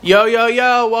Yo, yo,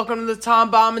 yo, welcome to the Tom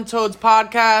Bomb and Toads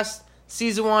podcast,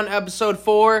 Season 1, Episode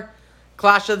 4,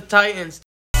 Clash of the Titans.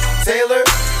 Taylor,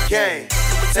 gang,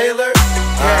 Taylor,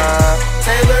 gang,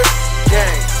 Taylor,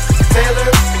 gang, Taylor,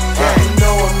 gang. You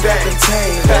know I'm reppin'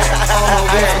 Taylor. All the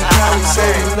way from Cali, so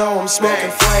you know I'm smoking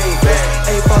flavors.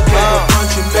 Ain't fucking with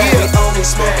punching bag, we only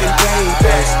smoking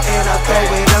babies. And I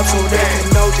throw it up so they can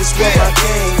know just what my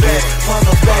game is.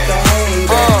 Motherfucker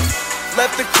haters.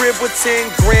 Left the crib with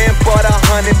 10 grand, bought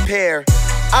 100 pair.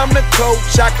 I'm the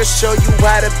coach, I can show you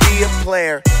how to be a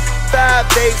player.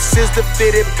 5'8" is the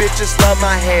fitted, bitches love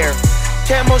my hair.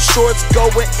 Camo shorts go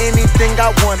with anything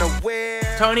I wanna wear.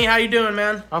 Tony, how you doing,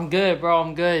 man? I'm good, bro.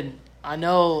 I'm good. I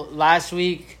know last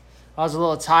week I was a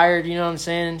little tired, you know what I'm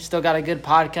saying? Still got a good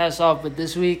podcast off, but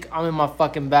this week I'm in my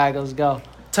fucking bag. Let's go.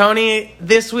 Tony,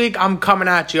 this week I'm coming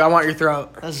at you. I want your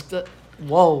throat. Let's go.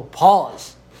 Whoa,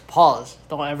 pause.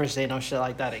 Don't ever say no shit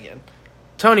like that again.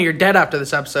 Tony, you're dead after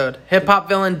this episode. Hip-hop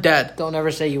villain, dead. Don't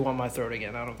ever say you want my throat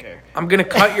again. I don't care. I'm going to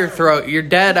cut your throat. You're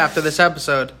dead after this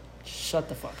episode. Shut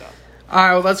the fuck up. All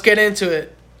right, well, let's get into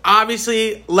it.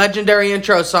 Obviously, legendary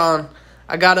intro song.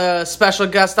 I got a special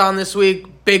guest on this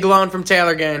week, Big Lonn from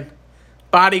Taylor Gang.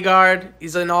 Bodyguard.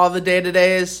 He's in all the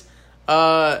day-to-days.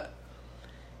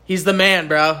 He's the man,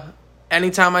 bro.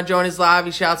 Anytime I join his live,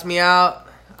 he shouts me out.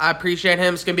 I appreciate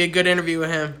him. It's going to be a good interview with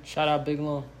him. Shout out Big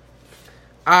Lonn.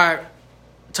 All right.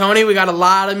 Tony, we got a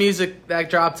lot of music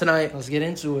that dropped tonight. Let's get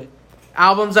into it.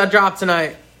 Albums that dropped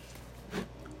tonight.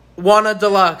 Wanna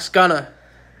Deluxe, Gunna.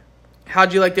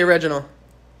 How'd you like the original?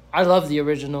 I love the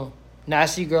original.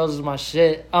 Nasty Girls is my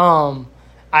shit. I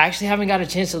actually haven't got a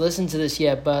chance to listen to this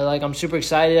yet, but like I'm super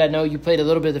excited. I know you played a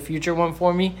little bit of the Future one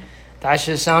for me. That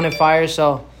shit sounded fire,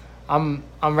 so I'm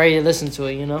ready to listen to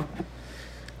it, you know?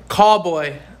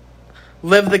 Callboy.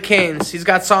 Live the Kings. He's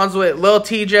got songs with Lil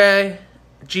TJ,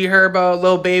 G Herbo,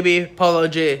 Lil Baby, Polo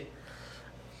G.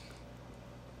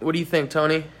 What do you think,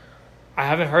 Tony? I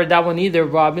haven't heard that one either,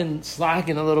 bro. I've been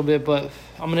slacking a little bit, but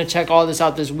I'm going to check all this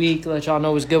out this week, let y'all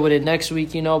know what's good with it next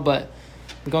week, you know, but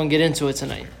we're going to get into it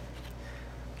tonight.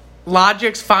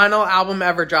 Logic's final album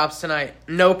ever drops tonight.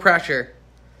 No Pressure.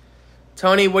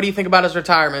 Tony, what do you think about his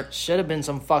retirement? Should have been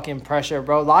some fucking pressure,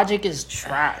 bro. Logic is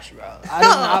trash, bro. I do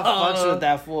not fucks with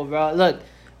that fool, bro. Look,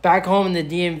 back home in the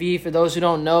DMV, for those who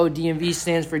don't know, DMV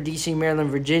stands for DC,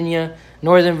 Maryland, Virginia.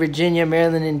 Northern Virginia,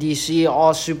 Maryland, and DC,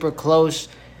 all super close.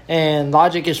 And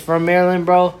Logic is from Maryland,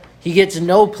 bro. He gets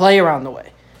no play around the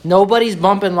way. Nobody's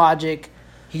bumping Logic.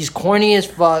 He's corny as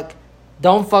fuck.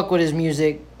 Don't fuck with his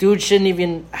music. Dude shouldn't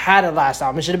even had it last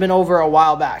album. It should have been over a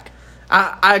while back.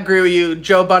 I agree with you.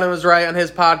 Joe Budden was right on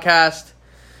his podcast.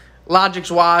 Logic's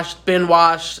washed, been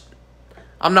washed.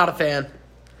 I'm not a fan.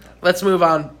 Let's move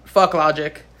on. Fuck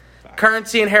Logic.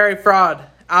 Currency and Harry Fraud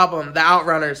album, The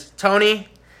Outrunners. Tony?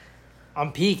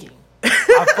 I'm peaking.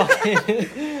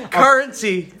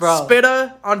 Currency. Bro.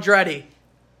 Spitta Andretti.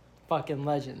 Fucking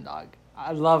legend, dog.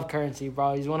 I love Currency,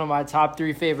 bro. He's one of my top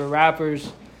 3 favorite rappers.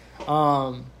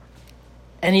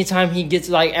 Anytime he gets,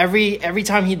 like, every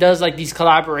time he does, like, these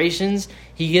collaborations,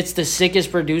 he gets the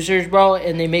sickest producers, bro,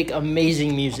 and they make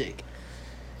amazing music.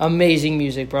 Amazing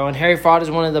music, bro. And Harry Fraud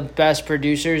is one of the best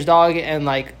producers, dog, and,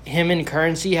 like, him and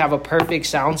Currency have a perfect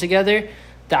sound together.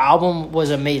 The album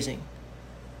was amazing.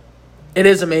 It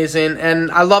is amazing, and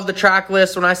I love the track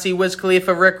list when I see Wiz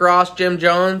Khalifa, Rick Ross, Jim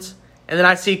Jones, and then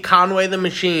I see Conway the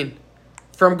Machine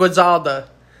from Guizalda.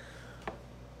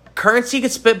 Currency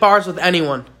could spit bars with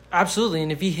anyone. Absolutely,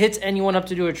 and if he hits anyone up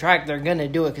to do a track, they're gonna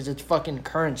do it because it's fucking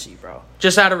Currency, bro.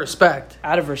 Just out of respect.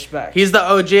 Out of respect. He's the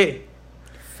OG.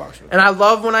 Fuck with and I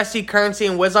love when I see Currency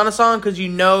and Wiz on a song because you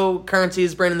know Currency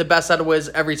is bringing the best out of Wiz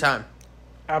every time.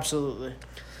 Absolutely.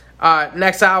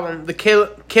 Next album, The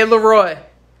Kid Leroy,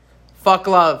 Fuck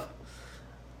Love.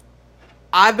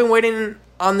 I've been waiting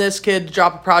on this kid to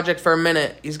drop a project for a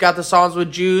minute. He's got the songs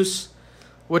with Juice,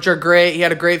 which are great. He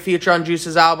had a great feature on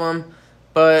Juice's album.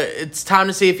 But it's time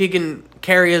to see if he can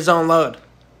carry his own load.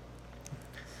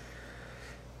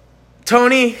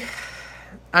 Tony,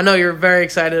 I know you're very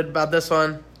excited about this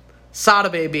one. Sada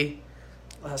Baby.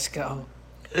 Let's go.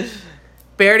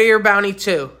 Birdie or Bounty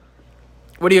 2?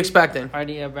 What are you expecting?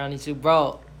 Birdie or Bounty 2?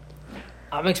 Bro,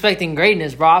 I'm expecting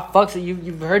greatness, bro. Fucks it.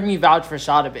 You've heard me vouch for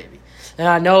Sada Baby. And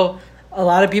I know a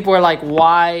lot of people are like,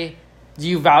 why do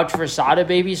you vouch for Sada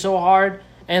Baby so hard?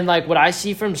 And, like, what I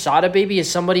see from Sada Baby is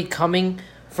somebody coming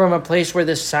from a place where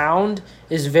the sound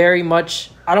is very much,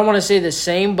 I don't want to say the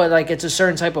same, but, like, it's a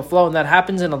certain type of flow. And that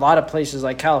happens in a lot of places.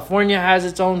 Like, California has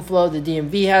its own flow. The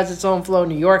DMV has its own flow.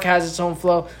 New York has its own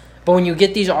flow. But when you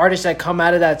get these artists that come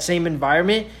out of that same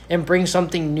environment and bring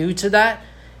something new to that,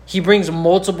 he brings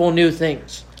multiple new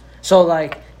things. So,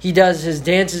 like, He does his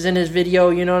dances in his video.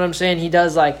 You know what I'm saying? He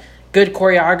does like good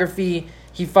choreography.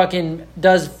 He fucking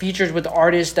does features with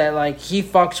artists that like he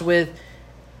fucks with.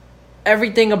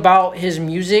 Everything about his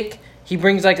music, he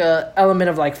brings like a element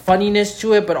of like funniness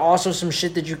to it, but also some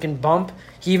shit that you can bump.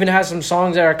 He even has some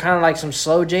songs that are kind of like some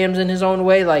slow jams in his own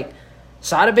way. Like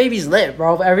Sada Baby's lit,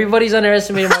 bro. Everybody's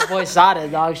underestimating my boy Sada,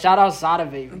 dog. Shout out Sada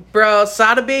Baby. Bro,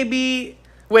 Sada Baby.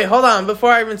 Wait, hold on.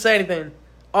 Before I even say anything,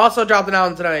 also dropped an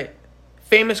album tonight.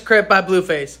 Famous Crip by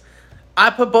Blueface.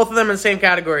 I put both of them in the same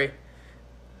category.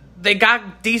 They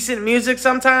got decent music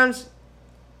sometimes.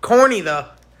 Corny, though.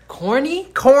 Corny?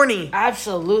 Corny.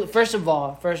 Absolutely. First of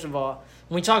all,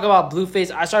 when we talk about Blueface,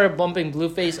 I started bumping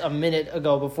Blueface a minute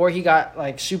ago before he got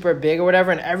like super big or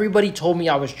whatever, and everybody told me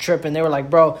I was tripping. They were like,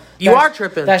 bro, you are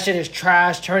tripping. That shit is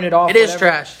trash. Turn it off. It is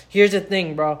trash. Here's the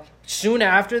thing, bro. Soon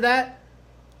after that,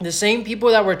 the same people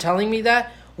that were telling me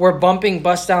that were bumping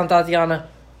Bust Down Tatiana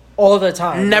all the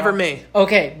time. Never bro. me.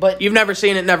 Okay, but You've never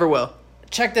seen it, never will.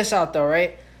 check this out though,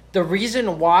 right? The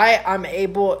reason why I'm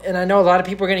able, and I know a lot of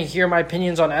people are going to hear my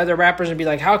opinions on other rappers and be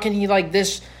like, how can he like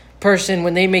this person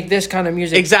when they make this kind of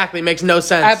music? Exactly. Makes no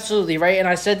sense. Absolutely, right? And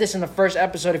I said this in the first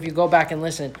episode, if you go back and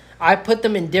listen. I put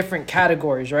them in different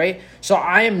categories, right? So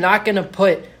I am not going to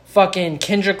put fucking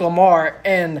Kendrick Lamar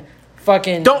and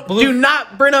fucking do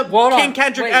not bring up Hold King on,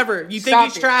 Kendrick wait, ever. You think stop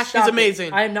he's it, trash? stop He's it.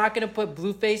 amazing. I am not going to put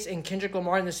Blueface and Kendrick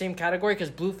Lamar in the same category because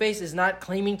Blueface is not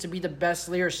claiming to be the best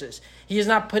lyricist. He is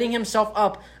not putting himself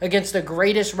up against the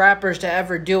greatest rappers to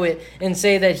ever do it and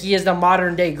say that he is the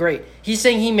modern day great. He's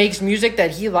saying he makes music that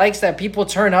he likes, that people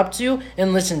turn up to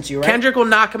and listen to, right? Kendrick will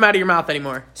not come out of your mouth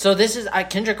anymore. So this is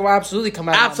Kendrick will absolutely come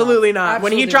out. Absolutely of my mouth. not.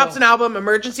 Absolutely When he drops will. an album,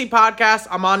 Emergency Podcast,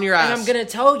 I'm on your ass. And I'm gonna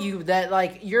tell you that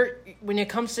like when it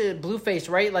comes to Blueface,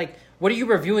 right? Like, what are you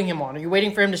reviewing him on? Are you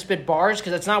waiting for him to spit bars?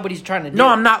 Because that's not what he's trying to do. No,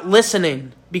 I'm not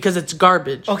listening because it's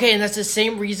garbage. Okay, and that's the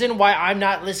same reason why I'm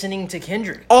not listening to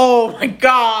Kendrick. Oh my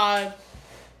god.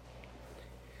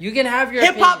 You can have your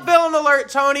Hip hop opinion. villain alert,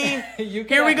 Tony. You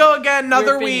can Here we have go again, your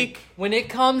another opinion. week. When it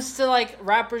comes to like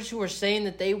rappers who are saying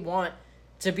that they want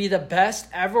to be the best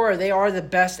ever or they are the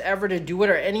best ever to do it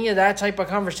or any of that type of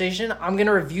conversation, I'm going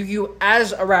to review you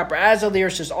as a rapper, as a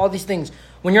lyricist, all these things.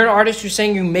 When you're an artist who's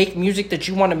saying you make music that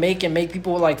you want to make and make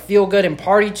people like feel good and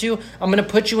party to, I'm going to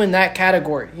put you in that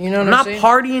category. You know what I'm not saying?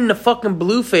 partying the fucking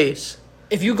Blueface.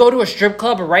 If you go to a strip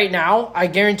club right now, I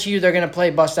guarantee you they're going to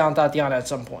play Bust Down Tatiana at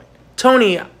some point.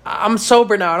 Tony, I'm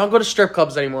sober now. I don't go to strip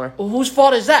clubs anymore. Well, whose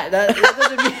fault is that? That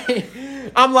doesn't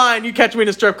mean... I'm lying. You catch me in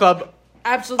a strip club.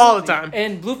 Absolutely. All the time.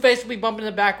 And Blueface will be bumping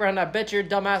in the background. I bet your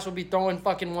dumbass will be throwing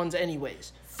fucking ones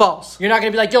anyways. False. You're not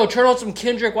going to be like, yo, turn on some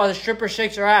Kendrick while the stripper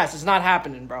shakes her ass. It's not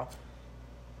happening, bro.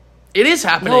 It is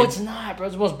happening. No, it's not, bro.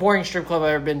 It's the most boring strip club I've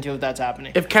ever been to if that's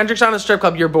happening. If Kendrick's on a strip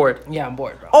club, you're bored. Yeah, I'm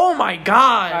bored, bro. Oh my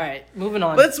god. All right, moving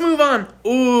on. Let's move on.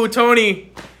 Ooh,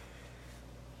 Tony.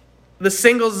 The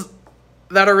singles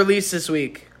that are released this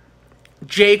week.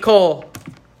 J. Cole.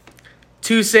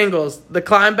 2 singles. The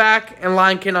Climb Back and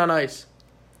Lion King on Ice.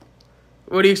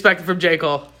 What are you expecting from J.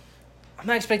 Cole? I'm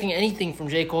not expecting anything from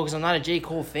J. Cole because I'm not a J.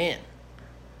 Cole fan.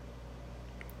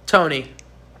 Tony.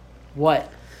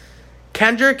 What?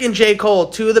 Kendrick and J. Cole,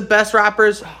 2 of the best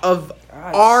rappers of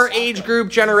our age group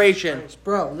generation.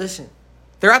 Bro, listen.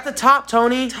 They're at the top,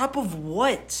 Tony. Top of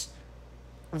what?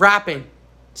 Rapping.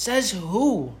 Says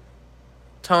who?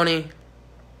 Tony.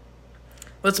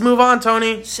 Let's move on,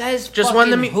 Tony. Says Just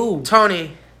won the who?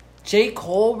 Tony. J.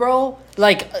 Cole, bro,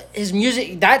 like, his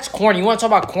music, that's corny. You want to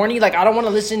talk about corny? Like, I don't want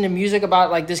to listen to music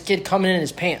about, like, this kid coming in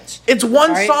his pants. It's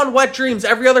one Right? song, Wet Dreams.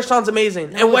 Every other song's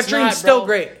amazing. and Wet it's Dreams not, still bro.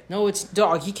 great. No, it's,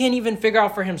 dog, he can't even figure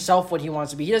out for himself what he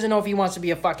wants to be. He doesn't know if he wants to be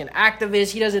a fucking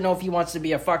activist. He doesn't know if he wants to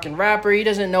be a fucking rapper. He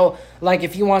doesn't know, like,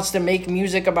 if he wants to make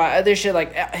music about other shit.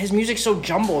 Like, his music's so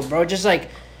jumbled, bro. Just, like,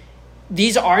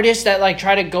 these artists that, like,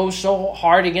 try to go so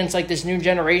hard against, like, this new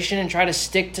generation and try to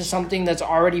stick to something that's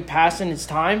already past in its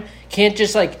time can't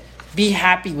just, like, be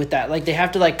happy with that. Like, they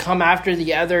have to, like, come after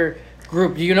the other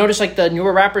group. Do you notice, like, the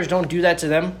newer rappers don't do that to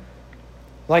them?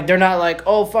 Like, they're not like,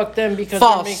 oh, fuck them because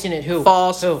False. they're making it. Who?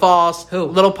 False. Who? False. Who?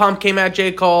 Lil Pump came at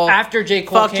J. Cole. After J.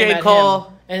 Cole Fuck came J. at Cole. him.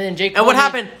 And then J. Cole And what made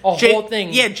happened? a whole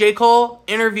thing. Yeah, J. Cole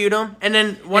interviewed him, and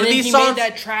then one and of then these he songs. made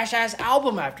that trash-ass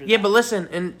album after that. Yeah, but listen,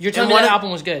 and You're telling and me that one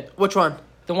album was good. Which one?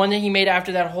 The one that he made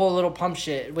after that whole little Pump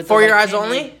shit. With For the, Your like, Eyes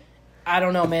candy. Only? I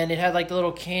don't know, man. It had, like, the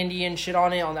little candy and shit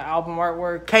on it on the album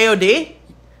artwork. KOD?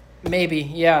 Maybe,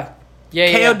 yeah. Yeah.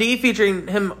 KOD featuring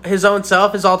his own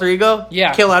self, his alter ego?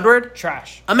 Yeah. Kill Edward?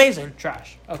 Trash. Amazing.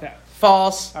 Trash. Okay.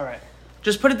 False. All right.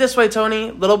 Just put it this way,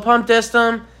 Tony. Lil Pump dissed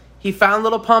him. He found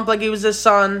Lil Pump like he was his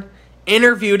son.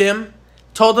 Interviewed him.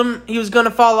 Told him he was going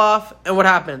to fall off. And what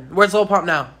happened? Where's Lil Pump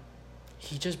now?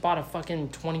 He just bought a fucking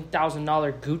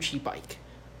 $20,000 Gucci bike.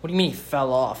 What do you mean he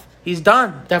fell off? He's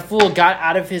done. That fool got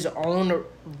out of his own...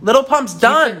 Little Pump's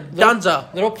done.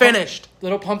 Dunzo. Finished.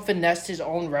 Little Pump finessed his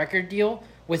own record deal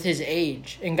with his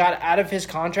age and got out of his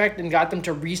contract and got them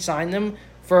to re-sign them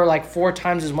for like 4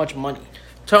 times as much money.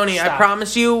 Tony, Stop. I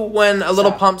promise you, when a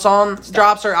Little Pump song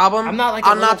drops her album, I'm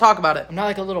not talk about it. I'm not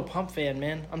like a Little Pump fan,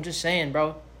 man. I'm just saying,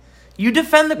 bro. You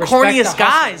defend the Respect corniest the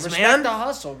hustle. guys, Respect man. the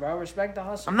hustle, bro. Respect the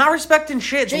hustle. I'm not respecting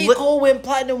shit. J. Cole went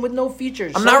platinum with no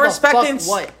features. I'm So not the respecting fuck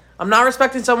what? I'm not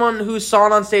respecting someone whose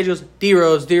song on stage goes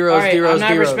D-Rose, D-Rose, All right, D-Rose, I'm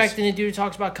not D-Rose. respecting the dude who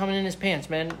talks about coming in his pants,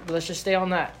 man. Let's just stay on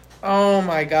that. Oh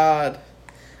my god.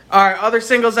 All right, other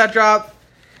singles that dropped: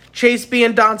 Chase B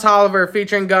and Don Toliver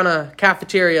featuring Gunna,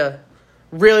 Cafeteria.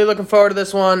 Really looking forward to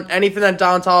this one. Anything that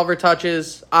Don Toliver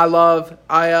touches, I love.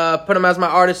 I put him as my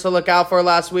artist to look out for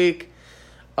last week.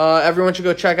 Everyone should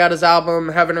go check out his album,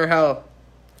 Heaven or Hell.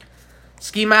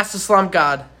 Ski Master Slump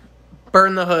God,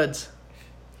 Burn the Hoods.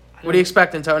 What are you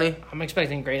expecting, Tony? I'm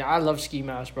expecting great. I love Ski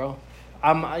Mask, bro.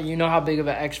 You know how big of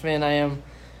an X fan I am.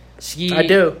 I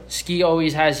do. Ski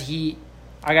always has heat.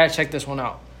 I gotta check this one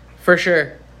out. For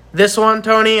sure. This one,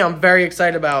 Tony, I'm very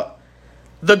excited about.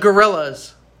 The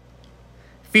Gorillas,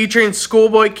 featuring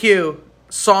Schoolboy Q,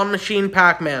 Song Machine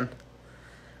Pac-Man.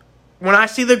 When I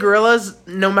see the Gorillas,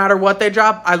 no matter what they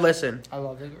drop, I listen. I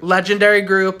love it. Legendary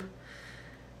group,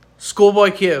 Schoolboy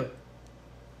Q.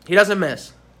 He doesn't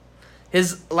miss.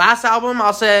 His last album,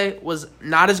 I'll say, was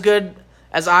not as good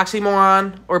as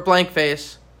Oxymoron or Blank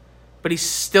Face, but he's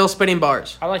still spitting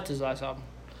bars. I liked his last album.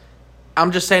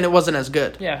 I'm just saying it wasn't as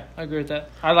good. Yeah, I agree with that.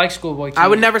 I like Schoolboy Q. I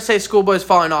would never say Schoolboy's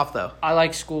falling off, though. I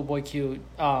like Schoolboy Q.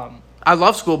 I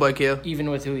love Schoolboy Q. Even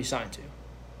with who he signed to.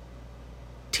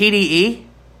 TDE?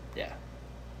 Yeah.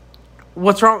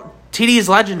 What's wrong? TDE is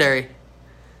legendary.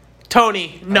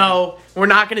 Tony, no, we're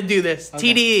not going to do this.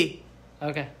 Okay. TDE.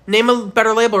 Okay. Name a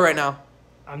better label right now.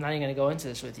 I'm not even gonna go into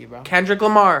this with you, bro. Kendrick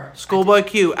Lamar, Schoolboy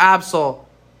Q, Absol,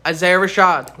 Isaiah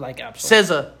Rashad, Like Absol.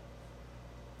 SZA.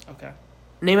 Okay.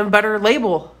 Name a better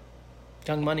label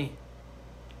Young Money.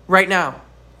 right now.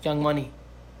 Young Money.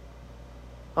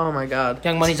 Oh my God.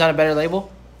 Young Money's not a better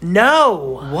label?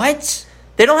 No. What?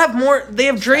 They don't have more. They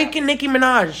have Drake and Nicki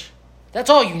Minaj. That's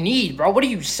all you need, bro. What are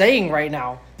you saying right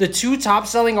now? The 2 top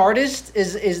selling artists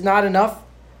is not enough?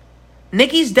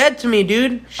 Nicki's dead to me,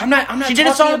 dude. I'm not She did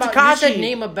a song with about, you said Tekashi.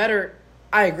 name a better...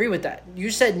 I agree with that. You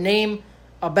said name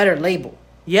a better label.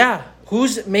 Yeah.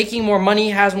 Who's making more money,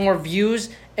 has more views,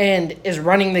 and is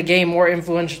running the game more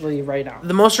influentially right now?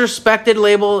 The most respected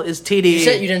label is TDE. You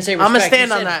said you didn't say respect. I'm going to stand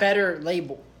you on said that. better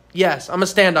label. Yes, I'm going to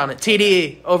stand on it.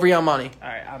 TDE over Young Money. All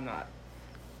right, I'm not.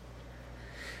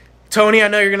 Tony, I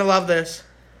know you're going to love this.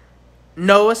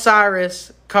 Noah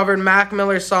Cyrus covered Mac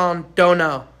Miller's song, Don't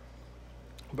Know.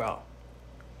 Bro.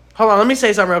 Hold on, let me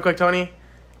say something real quick, Tony.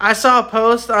 I saw a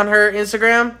post on her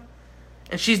Instagram,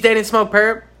 and she's dating Smoke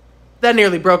Perp. That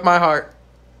nearly broke my heart.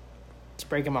 It's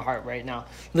breaking my heart right now.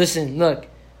 Listen, look.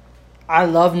 I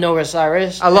love Noah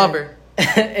Cyrus. I love her.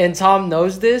 And Tom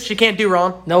knows this. She can't do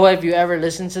wrong. Noah, if you ever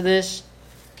listen to this,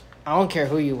 I don't care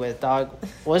who you with, dog.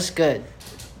 What's good?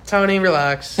 Tony,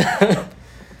 relax.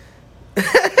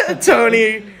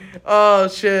 Tony, oh,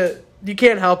 shit. You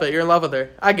can't help it. You're in love with her.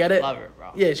 I get it. Love her,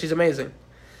 bro. Yeah, she's amazing.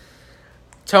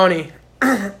 Tony,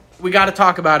 we got to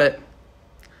talk about it.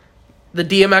 The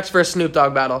DMX versus Snoop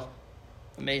Dogg battle.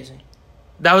 Amazing.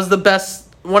 That was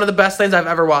one of the best things I've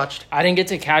ever watched. I didn't get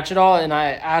to catch it all, and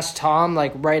I asked Tom,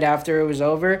 like, right after it was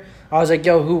over. I was like,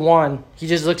 yo, who won? He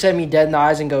just looks at me dead in the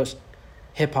eyes and goes,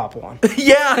 hip-hop won.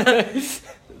 Yeah.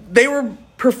 They were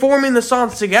performing the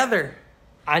songs together.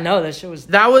 I know, that shit was...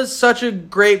 That was such a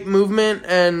great movement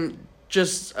and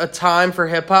just a time for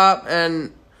hip-hop,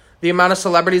 and the amount of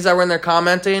celebrities that were in there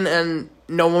commenting, and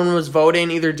no one was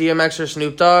voting either DMX or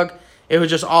Snoop Dogg. It was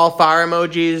just all fire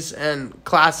emojis and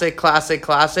classic, classic,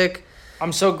 classic.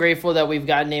 I'm so grateful that we've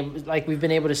been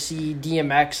able to see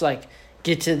DMX, like,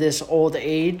 get to this old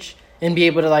age and be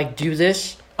able to, like, do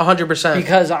this. 100%.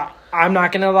 Because I'm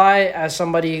not going to lie, as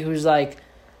somebody who's, like,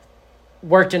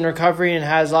 worked in recovery and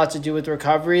has lots to do with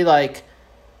recovery, like,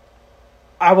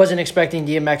 I wasn't expecting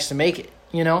DMX to make it,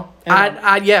 you know?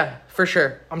 And yeah, for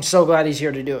sure. I'm so glad he's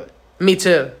here to do it. Me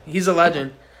too. He's a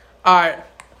legend. All right,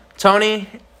 Tony,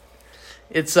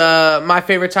 it's my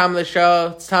favorite time of the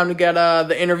show. It's time to get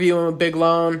the interview with Big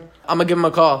Lonn. I'm going to give him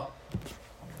a call.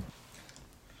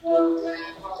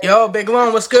 Yo, Big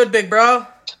Lonn, what's good, big bro?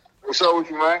 What's up with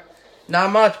you, man?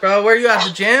 Not much, bro. Where you at,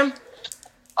 the gym?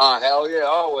 Hell yeah,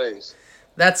 always.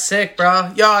 That's sick,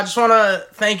 bro. Yo, I just want to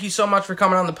thank you so much for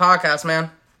coming on the podcast,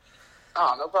 man.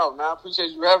 No problem, man. I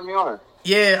appreciate you having me on.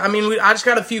 Yeah, I mean, I just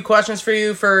got a few questions for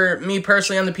you, for me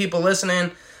personally and the people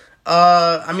listening.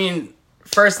 I mean,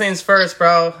 first things first,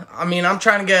 bro. I mean, I'm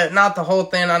trying to get, not the whole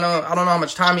thing. I don't know how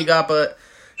much time you got, but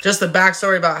just the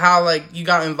backstory about how, like, you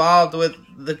got involved with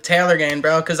the Taylor gang,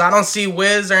 bro. Because I don't see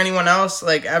Wiz or anyone else,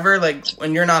 like, ever, like,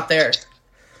 when you're not there.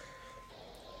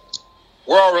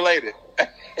 We're all related.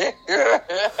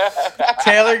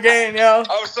 Taylor gang, yo.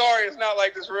 I'm sorry, it's not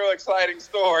like this real exciting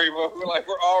story, but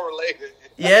we're all related.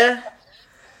 Yeah?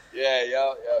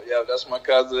 Yeah. That's my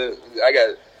cousin. I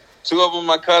got two of them,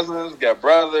 my cousins. Got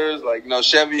brothers, like,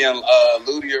 Chevy and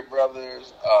Ludi are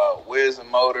brothers. Wiz and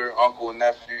Motor, uncle and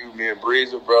nephew. Me and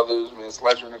Breeze are brothers. Me and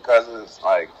Sledger are cousins.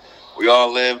 Like, we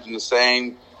all lived in the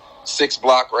same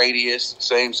 6-block radius,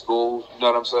 same school. You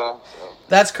know what I'm saying? So.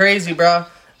 That's crazy, bro.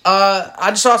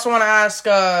 I just also want to ask,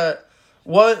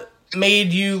 what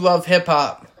made you love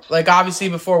hip-hop? Like, obviously,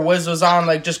 before Wiz was on,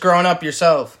 like, just growing up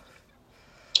yourself.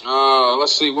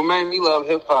 Let's see. What made me love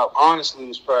hip-hop, honestly,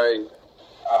 was probably...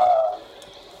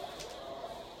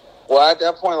 well, at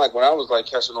that point, like, when I was, like,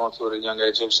 catching on to it at a young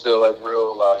age, it was still, like,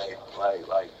 real, like,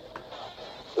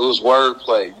 it was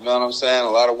wordplay. You know what I'm saying? A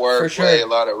lot of wordplay, sure. A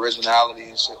lot of originality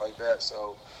and shit like that.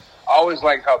 So, I always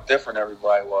liked how different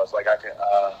everybody was. Like, I could...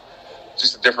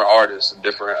 just a different artist and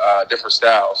different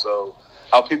style. So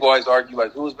how people always argue,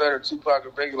 like, who's better, Tupac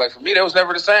or Biggie? Like, for me, that was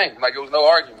never the same. Like, it was no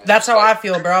argument. That's how I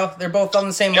feel, bro. They're both on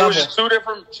the same level. It was just two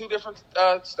different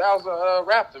styles of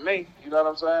rap to me. You know what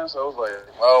I'm saying? So it was like,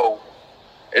 oh,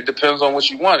 it depends on what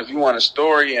you want. If you want a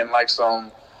story and like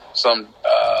some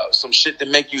shit to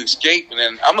make you escape, and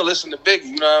then I'm gonna listen to Biggie.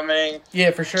 You know what I mean?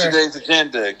 Yeah, for sure. Today's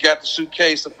agenda. Got the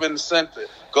suitcase up in the center.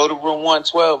 Go to room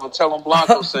 112 and tell them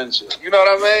Blanco sent you. You know what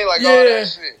I mean? Like, all that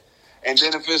shit. And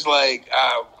then if it's like,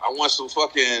 I want some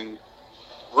fucking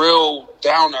real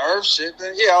down-to-earth shit,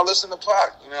 then yeah, I'll listen to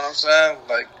Pac. You know what I'm saying?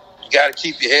 Like, you got to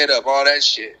keep your head up, all that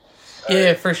shit.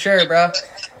 Yeah, for sure, bro.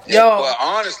 Yeah, but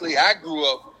honestly, I grew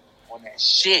up on that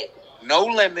shit. No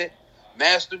Limit,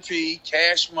 Master P,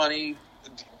 Cash Money,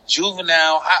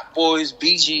 Juvenile, Hot Boys,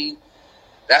 BG.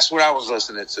 That's what I was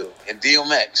listening to. And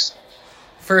DMX.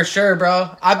 For sure,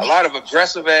 bro. A lot of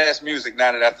aggressive ass music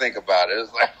now that I think about it.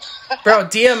 It's like bro,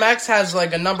 DMX has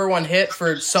like a #1 hit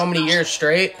for so many years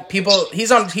straight. He's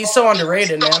so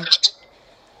underrated, man.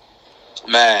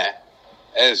 Man,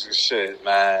 that's shit,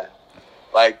 man.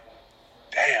 Like,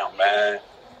 damn, man.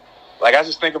 Like, I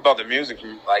just think about the music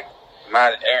from like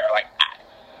my era. Like,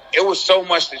 it was so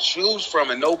much to choose from,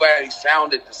 and nobody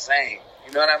sounded the same.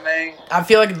 You know what I mean? I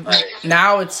feel like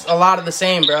now it's a lot of the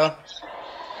same, bro.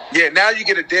 Yeah, now you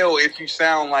get a deal if you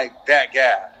sound like that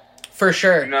guy. For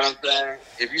sure. You know what I'm saying?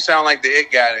 If you sound like the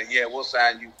it guy, then yeah, we'll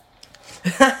sign you.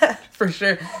 For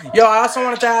sure. Yo, I also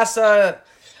wanted to ask,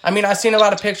 I've seen a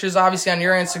lot of pictures, obviously, on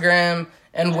your Instagram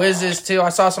and Wiz's, too. I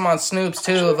saw some on Snoop's,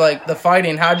 too, of, like, the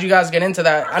fighting. How'd you guys get into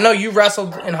that? I know you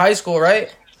wrestled in high school,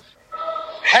 right?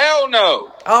 Hell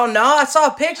no. Oh, no? I saw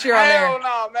a picture on there. Hell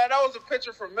no, man. That was a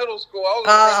picture from middle school.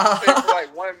 I was in for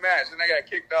like one match, and I got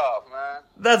kicked off, man.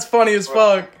 That's funny as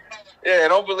fuck. Yeah,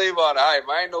 don't believe all the hype.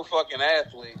 I ain't no fucking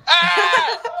athlete.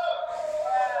 Ah!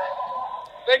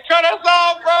 They cut us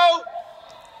off, bro.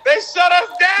 They shut us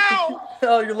down.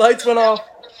 Oh, your lights went off.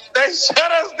 They shut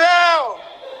us down.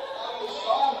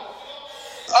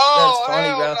 Oh, that's funny,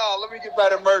 hell bro. No. Let me get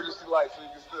that emergency light so you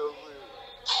can still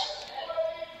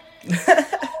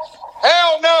see.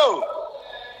 Hell no.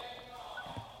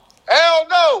 Hell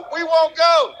no. We won't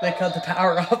go. They cut the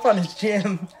power off on his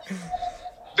gym.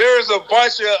 There's a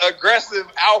bunch of aggressive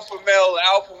alpha male and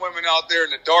alpha women out there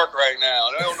in the dark right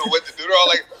now. They don't know what to do. They're all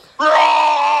like,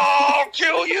 "Raw,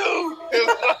 kill you."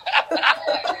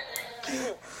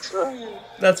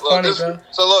 That's funny, bro.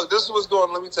 So look, this is what's going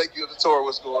on. Let me take you on the tour of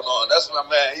what's going on. That's my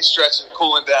man. He's stretching,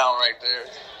 cooling down right there.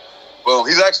 Boom.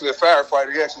 He's actually a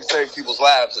firefighter. He actually saved people's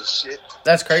lives and shit.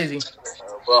 That's crazy.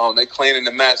 Boom. They cleaning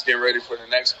the mats, getting ready for the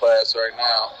next class right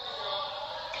now.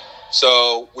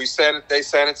 So they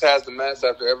sanitize the mats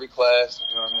after every class.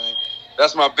 You know what I mean?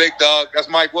 That's my big dog. That's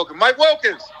Mike Wilkins. Mike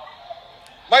Wilkins.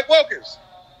 Mike Wilkins.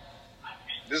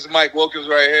 This is Mike Wilkins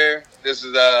right here. This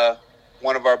is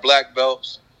one of our black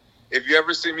belts. If you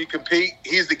ever see me compete,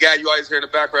 he's the guy you always hear in the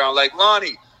background, like,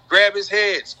 Lonnie, grab his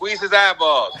head, squeeze his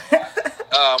eyeballs.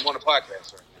 I'm on a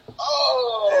podcast right now.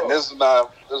 Oh. And this is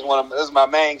my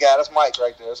main guy. That's Mike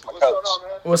right there. That's my coach.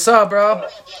 On, what's up, bro?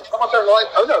 Come on there, Lloyd.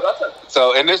 Oh no, that's it.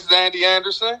 So, and this is Andy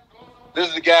Anderson. This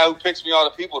is the guy who picks me all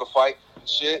the people to fight and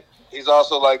shit. He's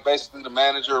also like basically the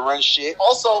manager and runs shit.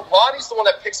 Also, Lonnie's the one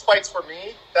that picks fights for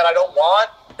me that I don't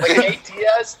want, like Nate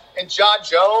Diaz and John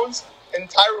Jones and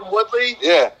Tyron Woodley.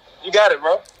 Yeah, you got it,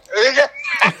 bro.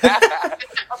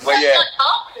 But yeah,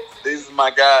 these are my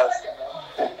guys.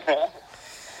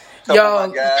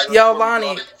 Yo,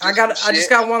 Lonnie, I just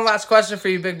got one last question for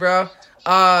you, big bro.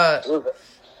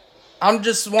 I'm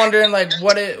just wondering, like,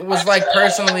 what it was like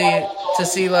personally to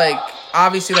see, like,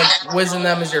 obviously, like, Wiz and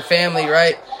them is your family,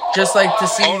 right? Just like to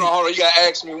see. Hold on. You gotta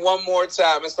ask me one more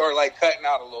time and start like cutting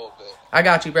out a little bit. I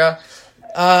got you, bro.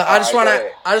 I just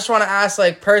wanna ask,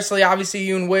 like, personally, obviously,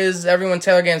 you and Wiz, everyone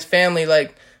Taylor Gang's family,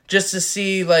 like, just to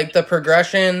see, like, the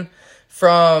progression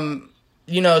from,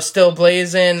 you know, still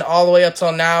blazing all the way up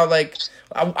till now. Like,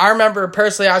 I remember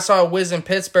personally, I saw Wiz in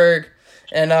Pittsburgh,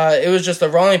 and it was just a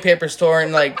rolling paper store,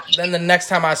 and like then the next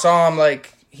time I saw him,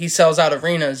 like, he sells out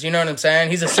arenas. You know what I'm saying?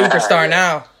 He's a superstar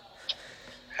now.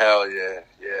 Hell yeah.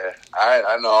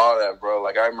 I know all that, bro.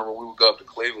 Like, I remember we would go up to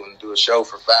Cleveland and do a show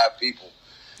for 5 people.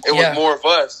 It was more of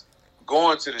us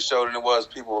going to the show than it was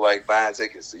people, like, buying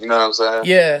tickets. You know what I'm saying?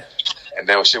 Yeah. And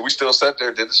then, shit, we still sat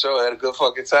there, did the show, had a good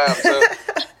fucking time, too.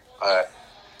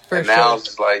 And now it's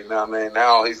just like, nah, man,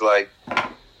 now he's like,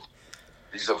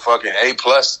 he's a fucking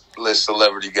A-plus list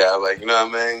celebrity guy. Like, you know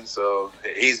what I mean? So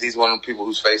he's one of the people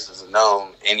whose face is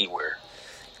known anywhere.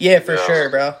 Yeah, for sure,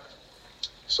 bro.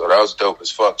 So that was dope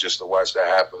as fuck just to watch that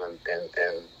happen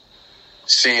and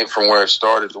see it from where it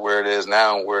started to where it is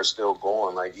now and where it's still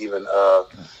going. Like, even,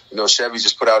 you know, Chevy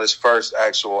just put out his first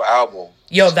actual album.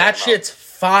 Yo, that shit's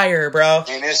fire, bro.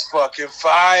 And it's fucking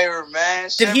fire, man.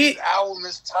 Chevy's album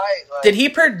is tight. Like, did he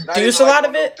produce a lot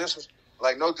of it?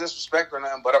 No disrespect or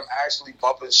nothing, but I'm actually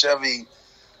bumping Chevy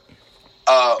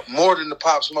more than the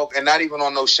Pop Smoke, and not even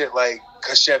on no shit like,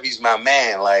 cause Chevy's my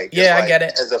man. Like, yeah, like, I get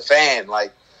it. As a fan,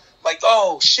 like,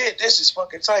 oh shit, this is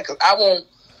fucking tight. Cause I won't,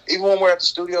 even when we're at the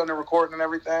studio and they're recording and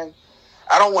everything,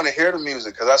 I don't want to hear the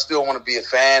music because I still want to be a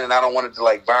fan, and I don't want it to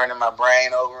like burn in my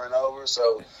brain over and over.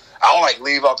 So I'll like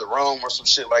leave out the room or some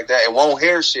shit like that and won't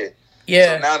hear shit.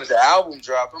 Yeah. So now that the album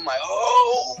dropped, I'm like,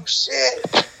 oh shit,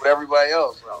 with everybody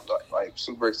else. I'm like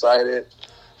super excited.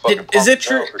 Is it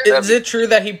true? Is it true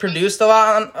that he produced a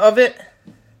lot of it?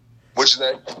 What's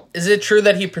that? Is it true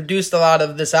that he produced a lot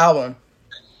of this album?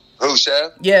 Who,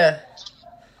 Chef? Yeah.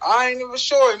 I ain't even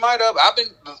sure. He might have.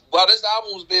 While this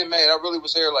album was being made, I really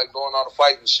was here, like, doing all the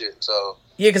fighting shit, so.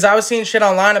 Yeah, because I was seeing shit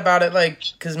online about it, like,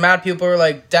 because mad people were,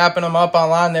 like, dapping him up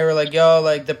online. They were like, yo,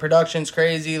 like, the production's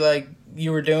crazy, like,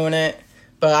 you were doing it.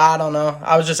 But I don't know.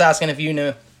 I was just asking if you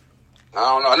knew. I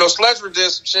don't know. I know Sledgeman did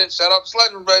some shit. Shout out to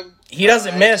Sledgeman, baby. He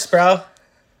doesn't miss, bro.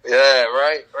 Yeah,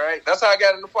 right. That's how I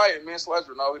got into fighting. Me and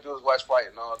Sledgeman, all we do is watch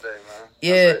fighting all day, man.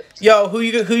 Yeah. Yo, who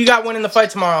you got winning the fight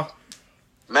tomorrow?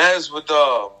 Man, it's with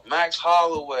Max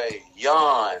Holloway,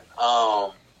 Jan,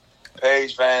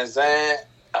 Paige Van Zandt,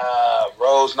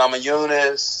 Rose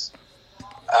Namajunas.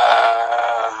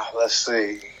 Let's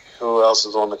see. Who else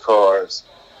is on the cards?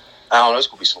 I don't know. It's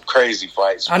going to be some crazy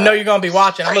fights, man. I know you're going to be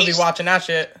watching. I'm going to be watching that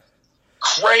shit.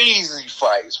 Crazy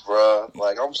fights, bro.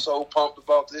 Like, I'm so pumped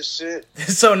about this shit.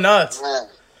 It's so nuts.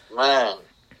 Man.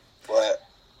 But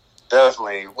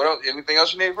definitely. What else? Anything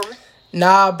else you need from me?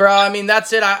 Nah, bro. I mean,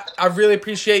 that's it. I really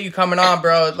appreciate you coming on,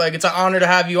 bro. Like, it's an honor to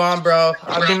have you on, bro.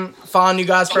 I've been following you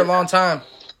guys for a long time.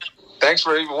 Thanks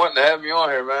for even wanting to have me on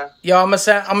here, man. Yo, I'm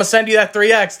gonna send you that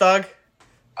 3X, dog.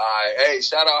 All right. Hey,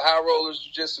 shout out High Rollers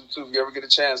Jiu-Jitsu, too. If you ever get a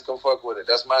chance, come fuck with it.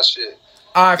 That's my shit.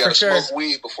 All right, you for sure. Smoke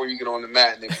weed before you get on the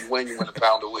mat, and if you win, you win a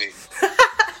pound of weed.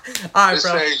 All right, this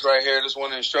bro. Sage right here, this one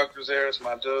of the instructors here, it's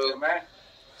my dude. Man.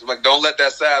 It's like, don't let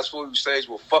that size fool you. Sage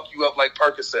will fuck you up like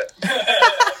Percocet.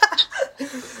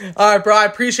 All right, bro. I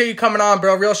appreciate you coming on,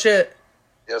 bro. Real shit.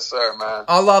 Yes, sir, man.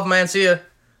 All love, man. See ya.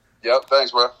 Yep,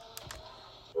 thanks, bro.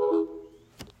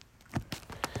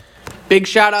 Big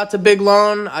shout out to Big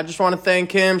Lonn. I just want to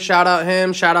thank him. Shout out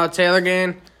him. Shout out Taylor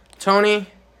Gang. Tony,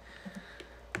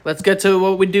 let's get to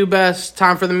what we do best.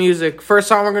 Time for the music. First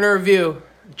song we're going to review,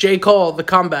 J. Cole, The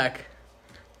Comeback.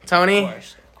 Tony,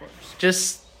 Of course.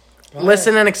 just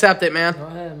listen and accept it, man. Go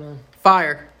ahead, man.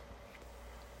 Fire.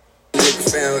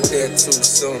 Found that too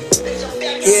soon.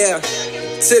 Yeah,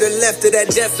 to the left of that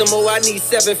decimal, I need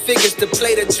 7 figures to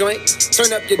play the joint.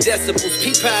 Turn up your decibels,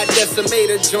 P-Pie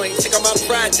decimator joint. Check out my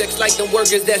projects like them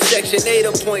workers that section 8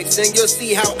 points, and you'll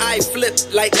see how I flip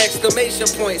like exclamation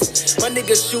points. My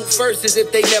niggas shoot first as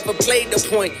if they never played the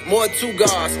point. More 2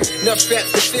 guards, enough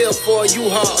straps to fill for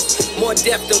U-Hauls. More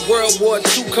depth than World War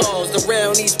II calls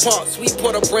around these parts. We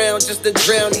put a brown just to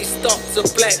drown these stalks of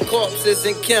black corpses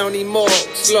in county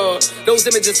morgues. Lord, those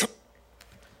images.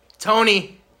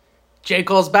 Tony, J.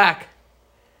 Cole's back.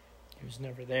 He was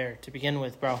never there to begin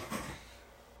with, bro.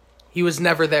 He was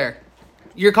never there.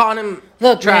 You're calling him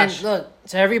trash. Man, look,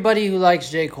 to everybody who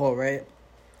likes J. Cole, right?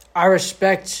 I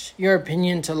respect your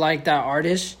opinion to like that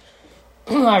artist.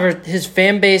 However, his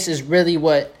fan base is really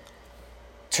what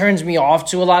turns me off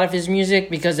to a lot of his music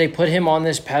because they put him on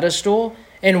this pedestal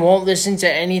and won't listen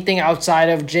to anything outside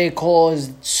of J. Cole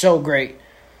is so great.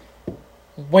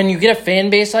 When you get a fan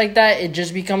base like that, it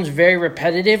just becomes very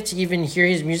repetitive to even hear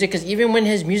his music. Because even when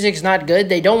his music's not good,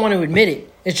 they don't want to admit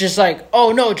it. It's just like,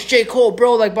 oh no, it's J. Cole,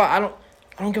 bro. Like, but I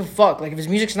don't give a fuck. Like, if his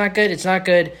music's not good, it's not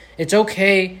good. It's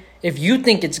okay if you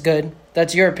think it's good.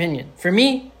 That's your opinion. For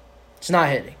me, it's not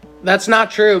hitting. That's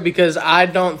not true because I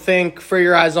don't think For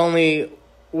Your Eyes Only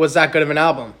was that good of an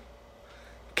album.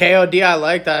 KOD I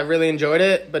liked. I really enjoyed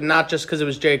it, but not just because it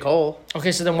was J. Cole.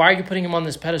 Okay, so then why are you putting him on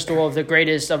this pedestal of the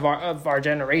greatest of our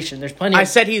generation? There's plenty. I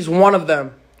said he's one of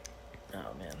them.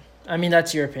 Oh man, I mean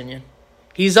that's your opinion.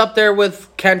 He's up there with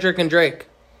Kendrick and Drake.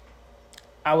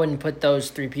 I wouldn't put those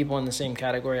three people in the same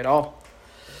category at all.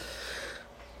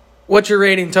 What's your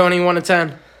rating, Tony? 1 to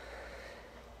 10.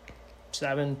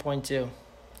 7.2.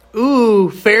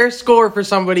 Ooh, fair score for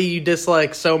somebody you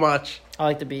dislike so much. I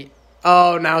like the beat.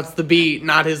 Oh, now it's the beat,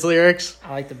 not his lyrics.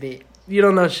 I like the beat. You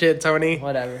don't know shit, Tony.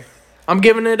 Whatever. I'm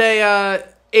giving it a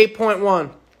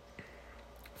 8.1.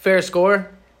 Fair score.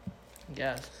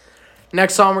 Yes.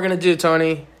 Next song we're going to do,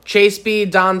 Tony. Chase B,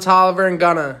 Don Toliver, and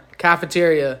Gunna.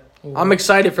 Cafeteria. Ooh. I'm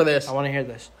excited for this. I want to hear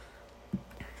this.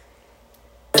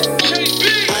 I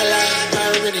like my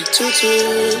really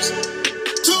tutus.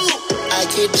 I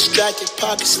get distracted,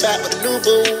 pockets fat with a new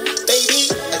boo.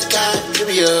 Baby, at the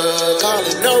cafeteria, call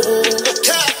it Noble.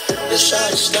 The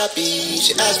shot is snappy,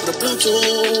 she asked for the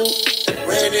Bluetooth.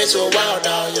 Ran into a wild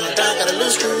dog, young dog got a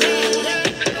loose screw.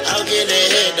 I'm getting a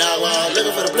head dog while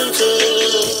looking for the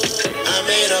Bluetooth. I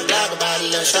made a blog about it,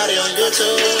 little shawty on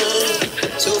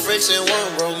YouTube. 2 freaks in one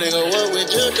room, nigga, what would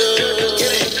you do?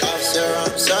 Get it, officer,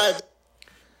 I'm sorry.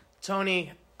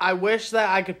 Tony, I wish that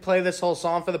I could play this whole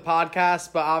song for the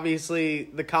podcast, but obviously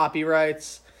the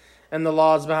copyrights and the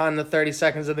laws behind the 30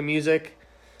 seconds of the music.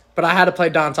 But I had to play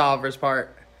Don Toliver's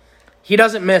part. He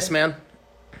doesn't miss, man.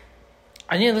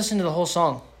 I need to listen to the whole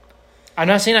song. I'm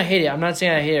not saying I hate it. I'm not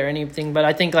saying I hate it or anything, but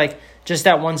I think like just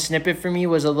that one snippet for me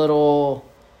was a little...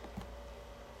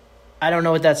 I don't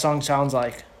know what that song sounds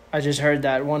like. I just heard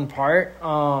that one part.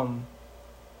 I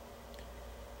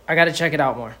got to check it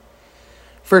out more.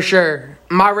 For sure.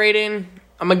 My rating,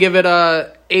 I'm going to give it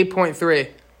a 8.3.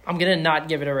 I'm going to not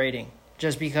give it a rating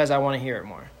just because I want to hear it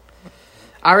more.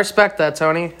 I respect that,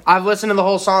 Tony. I've listened to the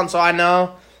whole song, so I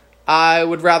know I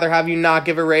would rather have you not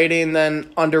give a rating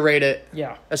than underrate it.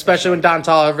 Yeah. Especially when Don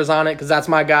Toliver's on it, because that's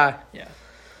my guy. Yeah.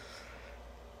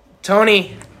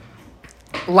 Tony,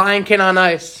 Lion King on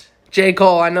Ice. J.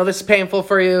 Cole, I know this is painful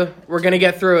for you. We're going to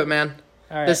get through it, man.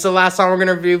 All right. This is the last song we're going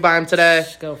to review by him today.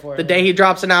 Just go for it. The day he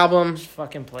drops an album, Just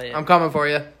fucking play it. I'm coming for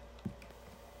you.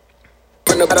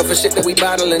 From the bottle for shit that we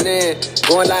bottling in.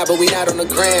 Going live, but we not on the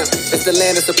gram. It's the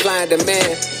land of supply and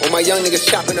demand. All my young niggas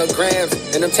chopping up grams.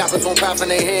 And them choppers won't pop in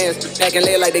their hands. Packing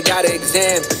lead like they got an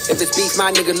exam. If it's beef,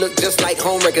 my nigga look just like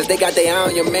homewreckers. They got their eye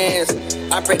on your mans.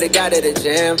 I pray to God at a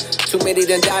jam. Too many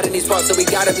done died in these parts, so we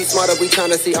gotta be smarter. We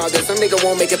tryna see all this. Some nigga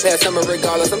won't make it past summer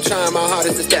regardless. I'm trying my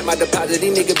hardest to stack my deposit.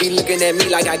 These niggas be looking at me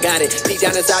like I got it. Deep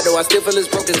down inside though, I still feel as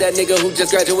broke as that nigga who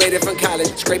just graduated from college.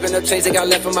 Scraping up change they got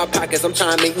left in my pockets. I'm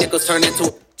trying to make nickels turn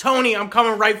into... Tony, I'm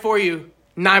coming right for you.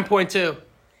 9.2.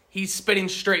 He's spitting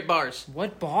straight bars.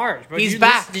 What bars, bro? He's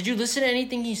back. Did you listen to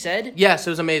anything he said? Yes, it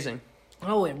was amazing.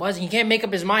 Oh, it wasn't. He can't make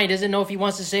up his mind. He doesn't know if he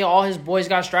wants to say all his boys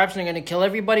got straps and they're going to kill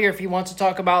everybody, or if he wants to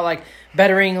talk about, like,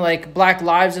 bettering, like, black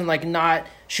lives and, like, not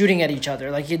shooting at each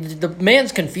other. Like, the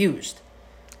man's confused.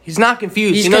 He's not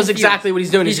confused. He knows exactly what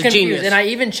he's doing. He's a confused. genius. And I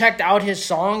even checked out his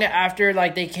song after,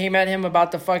 like, they came at him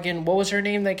about the fucking... What was her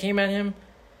name that came at him?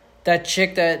 That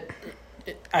chick that...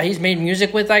 he's made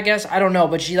music with, I guess. I don't know,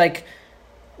 but she, like,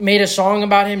 made a song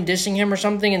about him, dissing him or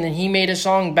something, and then he made a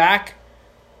song back.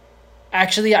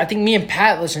 Actually, I think me and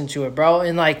Pat listened to it, bro,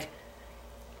 and, like,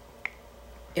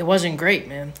 it wasn't great,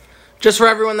 man. Just for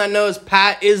everyone that knows,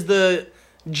 Pat is the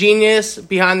genius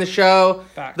behind the show.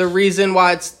 Facts. The reason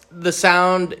why the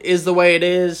sound is the way it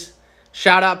is.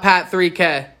 Shout out Pat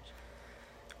 3K.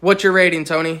 What's your rating,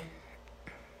 Tony?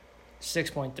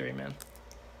 6.3, man.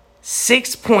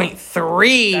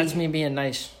 6.3. That's me being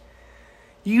nice.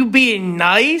 You being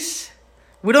nice?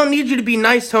 We don't need you to be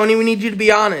nice, Tony. We need you to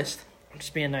be honest. I'm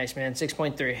just being nice, man.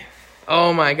 6.3.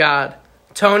 Oh, my God.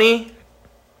 Tony,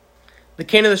 the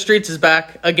king of the streets is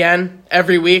back again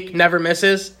every week. Never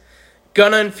misses.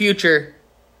 Gunna and Future,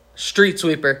 street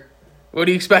sweeper. What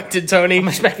do you expected, Tony? I'm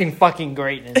expecting fucking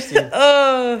greatness,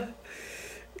 dude.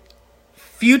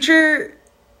 Future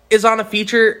is on a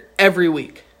feature every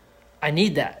week. I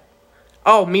need that.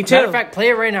 Oh, me too. Matter of fact, play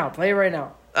it right now. Play it right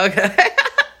now. Okay.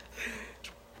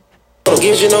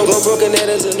 Gives you no go broken,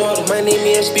 that is an order. Might need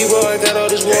me a speedball, I got all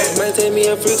this water. Might take me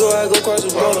a free go, I go cross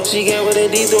the border. She can't with a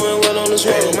D doing well on the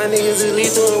swallow. My niggas is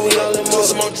lethal and we all in more.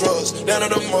 Some more drugs, down in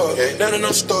the mud, down in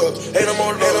them stubs. Ain't no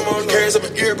more love. Carries up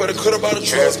an ear, but I could have bought a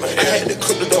truck. I had to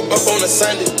cook the dope up on a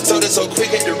Sunday. Sold it so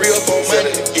quick, had to re-up on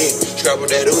Monday. Yeah, scrap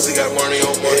with that Uzi, got money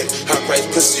on money. High price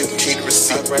pussy, you can keep the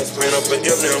receipt. Ran up an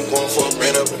M, now I'm going for a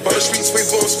ran up. On the streets,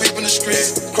 sweeping the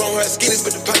streets. Chrome heart skinnies,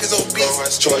 but the pockets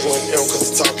obese. Charge 1 M, cause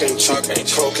the talk ain't cheap.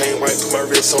 Cocaine right, put my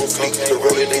wrist on fleek. The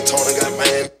roller Daytona got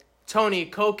mine. Tony,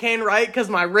 cocaine right? Because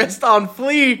my wrist on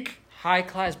fleek. High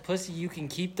class pussy, you can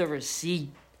keep the receipt.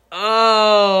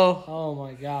 Oh. Oh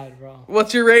my God, bro.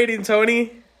 What's your rating,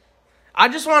 Tony? I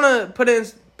just want to put it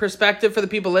in perspective for the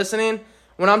people listening.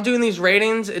 When I'm doing these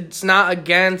ratings, it's not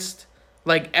against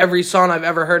like every song I've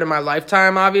ever heard in my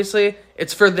lifetime, obviously.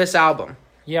 It's for this album.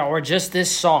 Yeah, or just this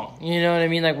song. You know what I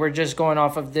mean? Like, we're just going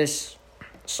off of this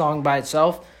song by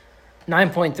itself.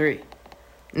 9.3.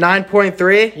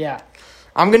 9.3? Yeah.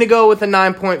 I'm going to go with a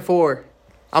 9.4.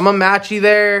 I'm going to match you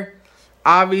there.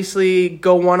 Obviously,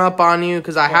 go one up on you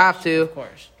because I have to. Of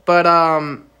course. But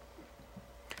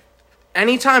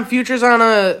anytime Future's on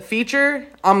a feature,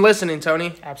 I'm listening,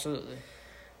 Tony. Absolutely.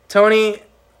 Tony,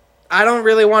 I don't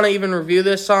really want to even review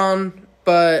this song,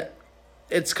 but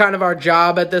it's kind of our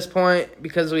job at this point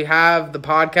because we have the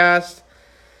podcast.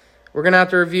 We're going to have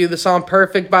to review the song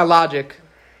Perfect by Logic.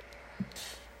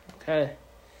 Okay.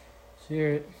 Let's hear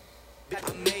it.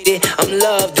 I made it, I'm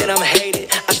loved and I'm hated.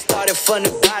 I started from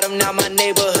the bottom, now my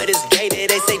neighborhood is gated.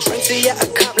 They say drink to your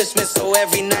accomplishments, so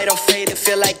every night I'm faded.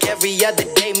 Feel like every other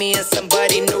day me and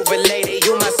somebody new related.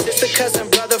 You my sister, cousin,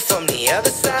 brother from the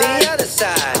other side. The other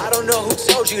side. I don't know who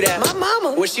told you that. My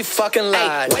mama. Well, she fucking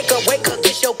lied. Hey, wake up,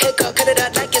 get your cake up, cut it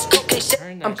out like it's cocaine shit.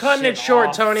 I'm cutting it short,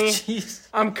 off. Tony. Jeez.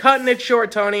 I'm cutting it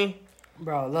short, Tony.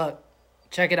 Bro, look.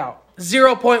 Check it out.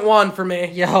 0.1 for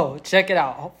me. Yo, check it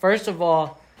out. First of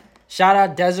all, shout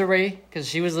out Desiree, because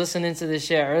she was listening to this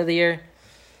shit earlier.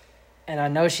 And I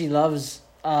know she loves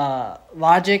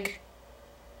Logic.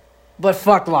 But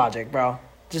fuck Logic, bro.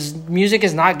 Just music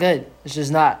is not good. It's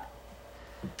just not.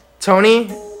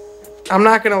 Tony, I'm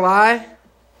not going to lie.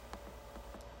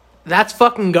 That's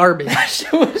fucking garbage.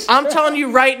 I'm telling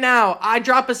you right now, I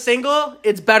drop a single,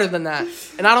 it's better than that.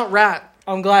 And I don't rap.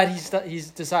 I'm glad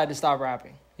he's decided to stop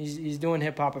rapping. He's doing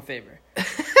hip-hop a favor.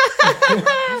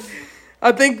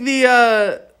 I think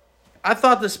I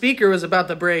thought the speaker was about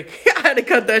to break. I had to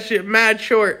cut that shit mad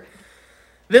short.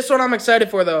 This one I'm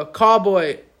excited for, though.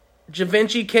 Callboy,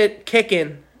 Javinci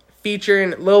Kickin',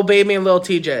 featuring Lil Baby and Lil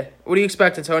TJ. What are you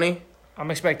expecting, Tony? I'm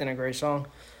expecting a great song.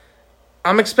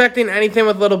 I'm expecting anything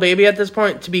with Lil Baby at this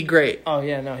point to be great. Oh,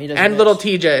 yeah, no, he doesn't And miss. Lil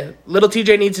TJ. Lil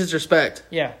TJ needs his respect.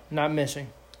 Yeah, not missing.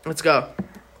 Let's go.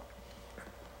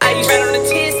 I used on the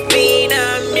 10 speed,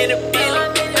 I'm in a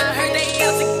billion. I heard they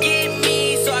out to get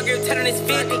me, so I grew 10 on this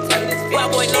 50.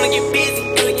 Wild boy known to get busy.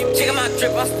 Check out my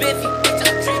drip, I'm spiffy.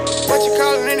 What you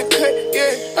callin' in the cut,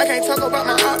 yeah. I can't talk about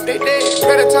my op, they dead.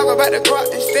 Better talk about the guap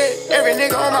instead. Every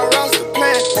nigga on my roster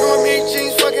playing. You and me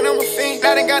jeans fucking on my fiend.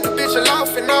 I done got the bitch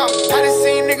aloft and off. I done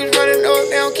seen niggas running up,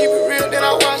 they don't keep it real, then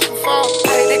I watch them fall.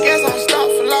 I hate the gas, I'm stop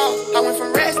for law. I went from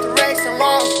rest to racks and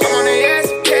walls. I'm on their ass,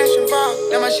 cash involved.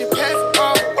 Now my shit pass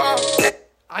all.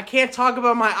 I can't talk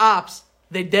about my ops.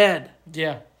 They dead.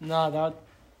 Yeah, no,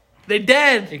 They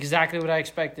dead. exactly what I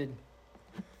expected.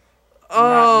 Not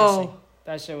Oh. missing.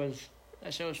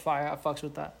 That shit was fire. I fucks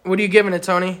with that. What are you giving it,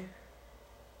 Tony?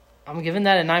 I'm giving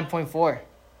that a 9.4.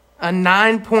 A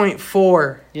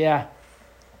 9.4. Yeah,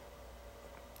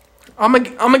 I'm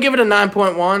gonna give it a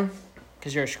 9.1.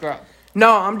 because you're a scrub.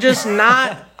 No, I'm just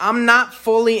not. I'm not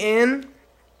fully in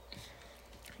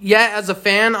yet as a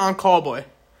fan on Callboy.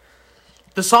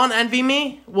 The song "Envy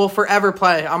Me" will forever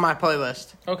play on my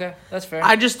playlist. Okay, that's fair.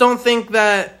 I just don't think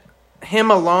that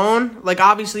him alone, like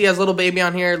obviously he has Lil Baby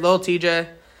on here, Lil TJ.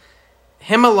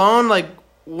 Him alone, like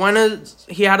when has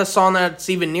he had a song that's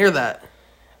even near that?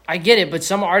 I get it, but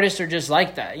some artists are just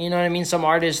like that. You know what I mean? Some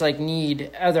artists like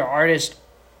need other artists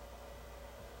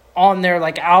on their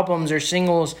like albums or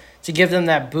singles to give them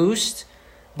that boost.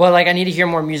 But like I need to hear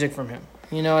more music from him.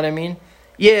 You know what I mean?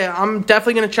 Yeah, I'm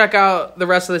definitely going to check out the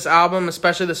rest of this album,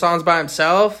 especially the songs by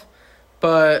himself.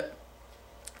 But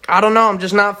I don't know. I'm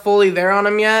just not fully there on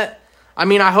him yet. I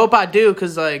mean, I hope I do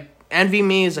because, like, Envy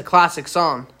Me is a classic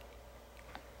song.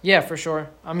 Yeah, for sure.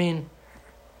 I mean,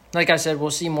 like I said,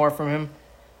 we'll see more from him.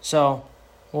 So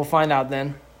we'll find out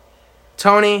then.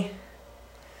 Tony,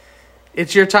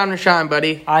 it's your time to shine,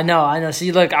 buddy. I know.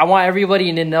 See, look, I want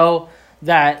everybody to know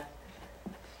that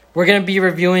we're going to be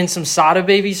reviewing some Sada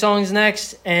Baby songs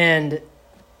next. And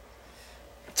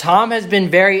Tom has been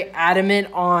very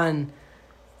adamant on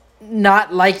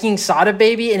not liking Sada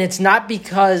Baby, and it's not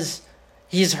because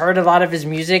he's heard a lot of his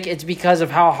music. It's because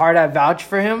of how hard I vouch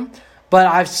for him. But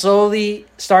I've slowly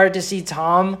started to see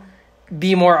Tom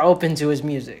be more open to his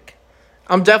music.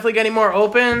 I'm definitely getting more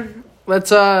open. Let's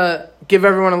give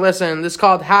everyone a listen. This is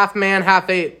called Half Man, Half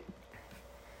Ape.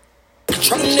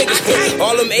 Trouble niggas,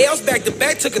 all them L's back to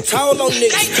back took a toll on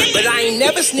niggas. But I ain't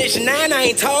never snitched, I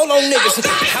ain't told on niggas.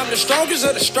 I'm the strongest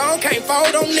of the strong, can't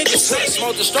fold on niggas.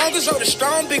 Smoke the strongest of the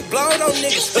strong, big blood on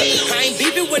niggas. I ain't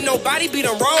beefing with nobody, be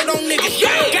done rolled on niggas.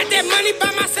 Got that money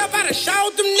by myself, I done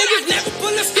showed them niggas. Never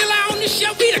pull a skill out on this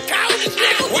shelf, be the coldest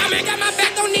nigga. Why man got my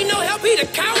back, don't need no help, he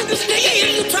the coldest nigga.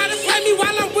 If you try to play me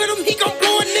while I'm with him, he gon'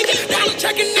 blow a nigga. Dollar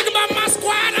checking nigga by my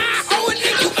squad, I owe a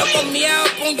nigga. You up on me, I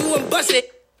up on you and bust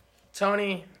it.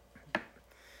 Tony.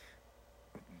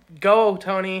 Go,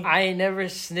 Tony. I ain't never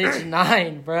snitched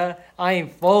 9, bruh. I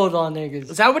ain't fold on niggas.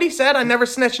 Is that what he said? I never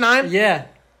snitched 9? Yeah.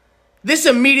 This is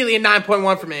immediately a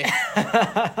 9.1 for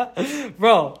me.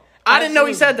 Bro. I didn't know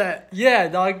he said that. Yeah,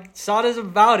 dog. Sada's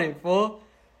about it, fool.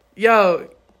 Yo,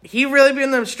 he really be in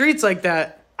them streets like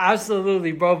that.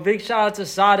 Absolutely, bro. Big shout out to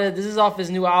Sada. This is off his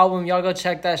new album. Y'all go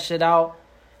check that shit out.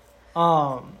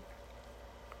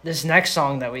 This next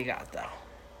song that we got, though.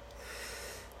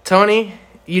 Tony,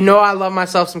 you know I love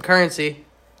myself some Currency.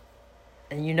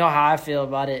 And you know how I feel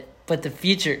about it. But the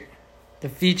feature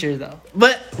though.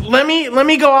 But let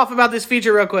me go off about this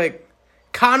feature real quick.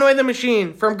 Conway the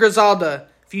Machine from Griselda.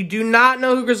 If you do not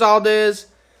know who Griselda is,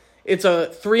 it's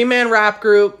a 3-man rap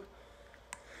group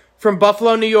from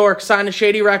Buffalo, New York, signed to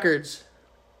Shady Records.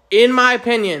 In my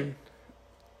opinion,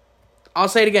 I'll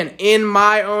say it again, in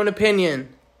my own opinion,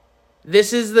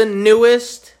 this is the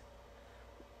newest.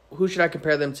 Who should I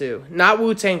compare them to? Not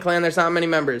Wu-Tang Clan. There's not many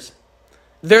members.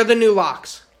 They're the new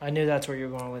Locks. I knew that's where you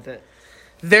were going with it.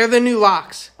 They're the new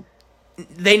Locks.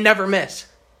 They never miss.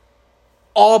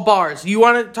 All bars. You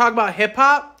want to talk about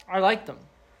hip-hop? I like them.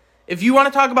 If you want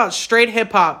to talk about straight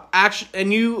hip-hop,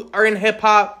 and you are in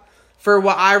hip-hop for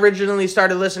what I originally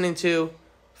started listening to,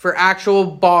 for actual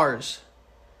bars,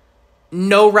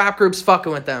 no rap group's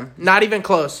fucking with them. Not even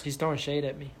close. He's throwing shade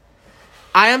at me.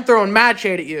 I am throwing mad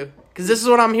shade at you. Because this is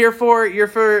what I'm here for. You're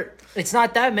for... It's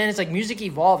not that, man. It's like music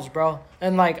evolves, bro.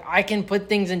 And like I can put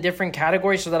things in different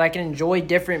categories so that I can enjoy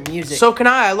different music. So can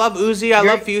I. I love Uzi. I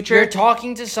love Future. You're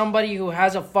talking to somebody who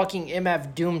has a fucking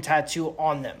MF Doom tattoo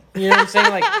on them. You know what I'm saying?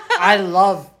 Like, I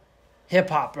love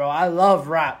hip-hop, bro. I love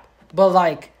rap. But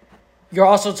like, you're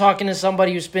also talking to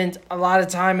somebody who spent a lot of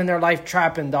time in their life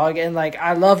trapping, dog. And like,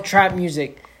 I love trap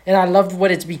music. And I love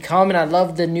what it's become. And I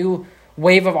love the new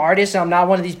wave of artists. And I'm not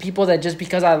one of these people that just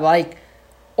because I like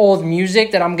old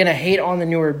music that I'm going to hate on the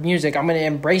newer music. I'm going to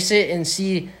embrace it and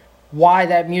see why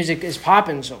that music is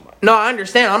popping so much. No, I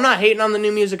understand. I'm not hating on the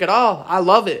new music at all. I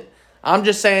love it. I'm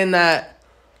just saying that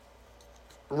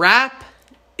rap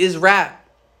is rap.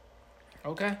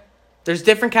 Okay. There's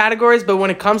different categories, but when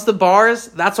it comes to bars,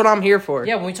 that's what I'm here for.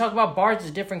 Yeah, when we talk about bars, it's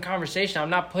a different conversation. I'm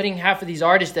not putting half of these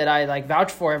artists that I like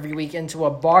vouch for every week into a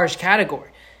bars category.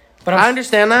 But I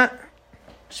understand that.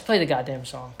 Just play the goddamn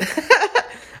song.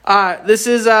 This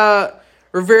is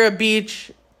Rivera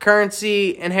Beach,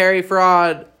 Currency, and Harry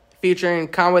Fraud featuring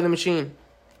Conway the Machine.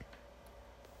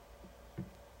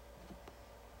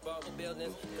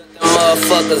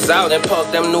 Motherfuckers out and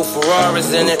park them new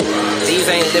Ferraris in it. These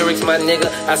ain't lyrics, my nigga.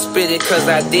 I spit it cause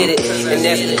I did it. And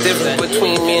that's the difference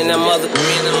between me and them other. If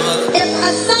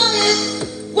I saw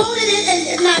it, wanted it, and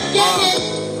did not get it,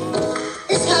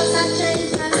 it's cause I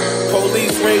changed my mind.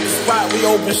 Police raid the spot, we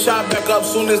open shop back up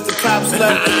soon as the cops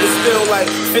left. It's still like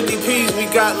 50 P's we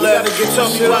got left. Gotta get your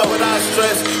shit out without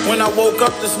stress. When I woke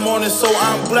up this morning, so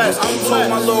I'm blessed. I told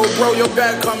my little bro, your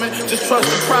back coming, just trust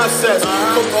the process.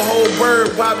 Cook a whole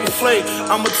bird, Bobby Flake,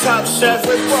 I'm a top chef.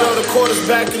 Sell the quarters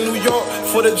back in New York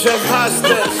for the Jeff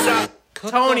Hostet.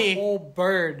 Tony. The whole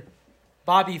bird.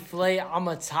 Bobby Flay, I'm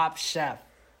a top chef.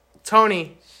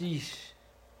 Tony. Sheesh.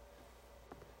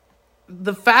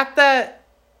 The fact that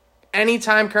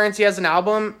anytime Currency has an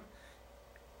album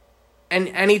and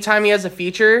anytime he has a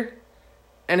feature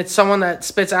and it's someone that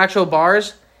spits actual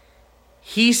bars,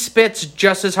 he spits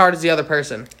just as hard as the other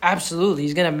person. Absolutely.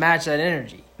 He's going to match that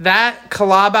energy. That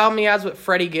collab album he has with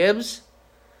Freddie Gibbs,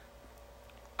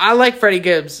 I like Freddie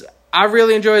Gibbs. I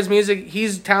really enjoy his music.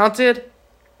 He's talented.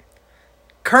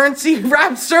 Currency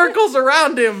wraps circles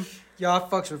around him. Yo, I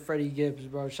fucks with Freddie Gibbs,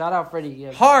 bro. Shout out Freddie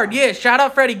Gibbs. Hard, yeah. Shout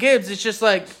out Freddie Gibbs. It's just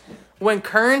like when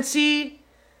Currency's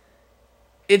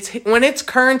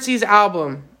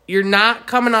album, you're not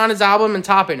coming on his album and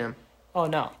topping him. Oh,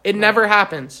 no. It never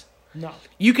happens. No.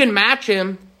 You can match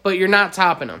him, but you're not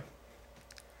topping him.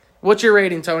 What's your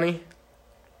rating, Tony?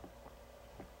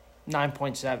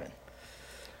 9.7.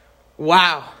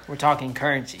 Wow. We're talking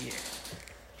currency here.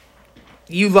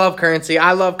 You love Currency.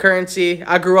 I love Currency.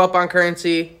 I grew up on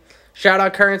Currency. Shout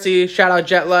out Currency. Shout out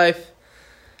Jet Life.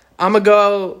 I'm going to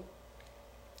go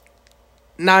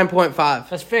 9.5.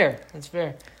 That's fair.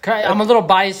 I'm a little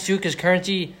biased, too, because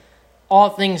Currency, all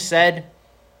things said,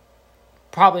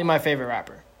 probably my favorite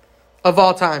rapper. Of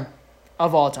all time.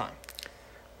 Of all time.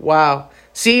 Wow.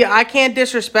 See, I can't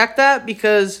disrespect that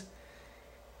because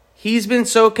he's been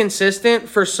so consistent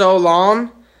for so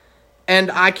long,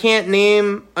 and I can't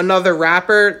name another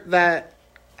rapper that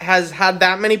has had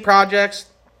that many projects.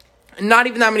 Not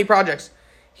even that many projects.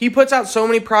 He puts out so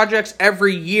many projects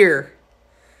every year.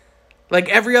 Like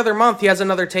every other month he has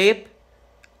another tape.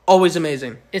 Always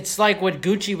amazing. It's like what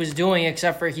Gucci was doing,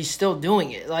 except for he's still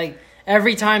doing it. Like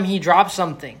every time he drops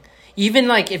something, even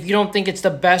like if you don't think it's the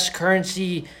best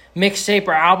Currency mixtape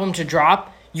or album to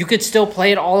drop, you could still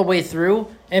play it all the way through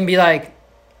and be like,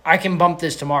 I can bump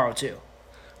this tomorrow too.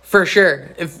 For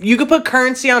sure. If you could put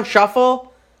Currency on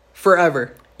shuffle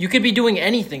forever. You could be doing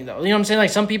anything though. You know what I'm saying? Like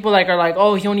some people like are like,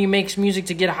 oh, he only makes music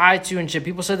to get high to and shit.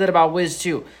 People said that about Wiz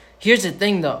too. Here's the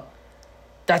thing though.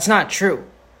 That's not true.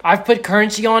 I've put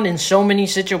Currency on in so many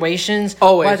situations.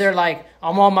 Always. Whether like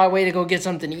I'm on my way to go get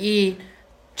something to eat,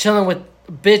 chilling with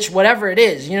a bitch, whatever it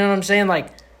is. You know what I'm saying? Like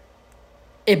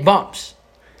it bumps.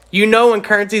 You know when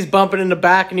Currency's bumping in the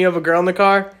back and you have a girl in the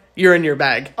car, you're in your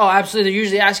bag. Oh, absolutely. They're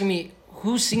usually asking me,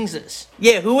 who sings this?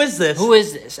 Yeah, who is this? Who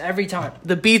is this? Every time.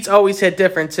 The beats always hit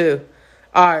different, too.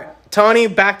 All right, Tony,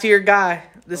 back to your guy.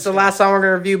 This is the last song we're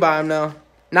going to review by him, though.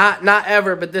 Not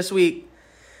ever, but this week.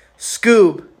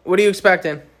 Scoob, what are you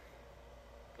expecting?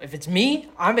 If it's me,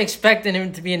 I'm expecting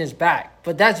him to be in his bag.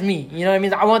 But that's me. You know what I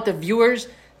mean? I want the viewers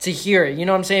to hear it. You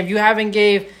know what I'm saying? If you haven't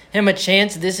gave him a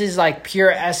chance, this is like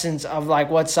pure essence of like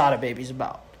what Sada Baby's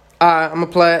about. I'm going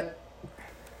to play it.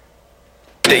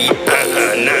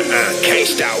 Can't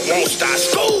stop, won't stop.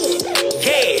 School,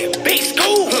 yeah, big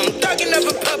school. Thugging up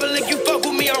in public, you fuck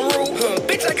with me, I'm rude.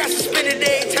 Bitch, I got suspended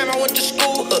every time I went to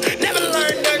school. Never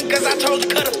learned nothing cause I told you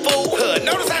cut a fool.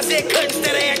 Notice I said cut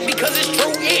instead of act because it's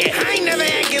true, yeah. I ain't never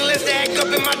acting unless they act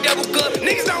up in my double cup.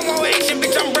 Niggas don't want action,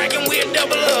 bitch, I'm bragging with a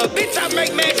double up. Bitch, I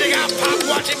make magic, I pop,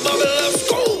 watch it bubble up.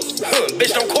 School,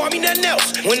 bitch, don't call me nothing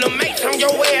else. When the mates on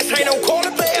your ass, ain't no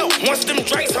calling for help. Once them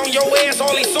drakes on your ass,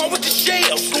 all he saw was the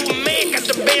shell. Superman got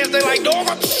the bands, they like dog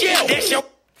off the shell. That's your...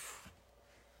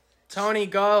 Tony,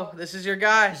 go. This is your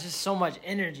guy. It's just so much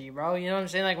energy, bro. You know what I'm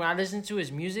saying? Like when I listen to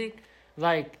his music,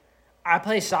 like I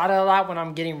play Sada a lot when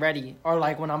I'm getting ready or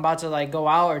like when I'm about to like go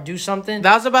out or do something.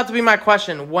 That was about to be my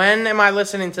question. When am I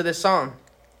listening to this song?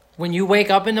 When you wake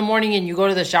up in the morning and you go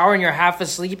to the shower and you're half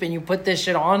asleep and you put this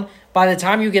shit on, by the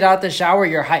time you get out the shower,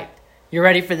 you're hyped. You're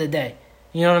ready for the day.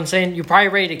 You know what I'm saying? You're probably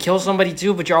ready to kill somebody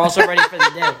too, but you're also ready for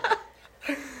the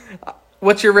day.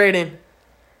 What's your rating?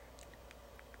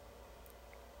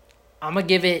 I'm going to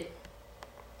give it...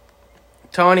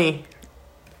 Tony.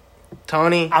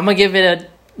 I'm going to give it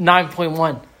a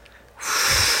 9.1.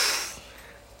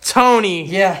 Tony.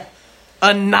 Yeah. A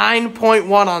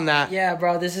 9.1 on that. Yeah,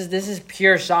 bro. This is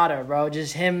pure Sada, bro.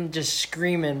 Just him just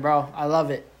screaming, bro. I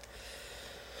love it.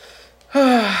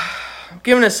 I'm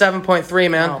giving it a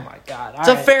 7.3, man. Oh, my God. It's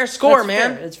a fair score,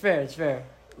 man. It's fair.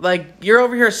 Like, you're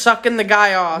over here sucking the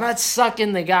guy off. I'm not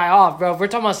sucking the guy off, bro. If we're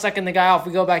talking about sucking the guy off,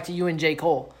 we go back to you and J.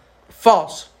 Cole.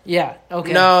 False. Yeah,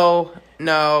 okay. No.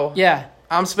 Yeah.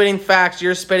 I'm spitting facts.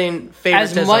 You're spitting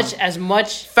favoritism. As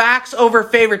much... Facts over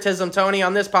favoritism, Tony,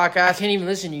 on this podcast. I can't even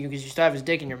listen to you because you still have his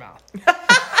dick in your mouth.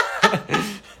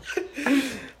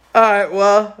 All right,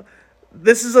 well,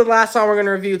 this is the last song we're going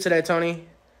to review today, Tony.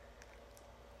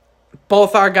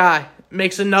 Both Our Guy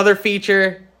makes another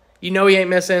feature. You know he ain't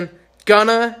missing.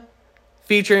 Gunna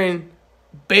featuring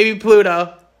Baby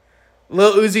Pluto,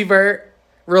 Lil Uzi Vert,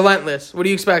 Relentless. What are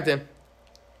you expecting?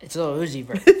 It's Lil Uzi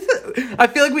Vert. I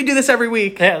feel like we do this every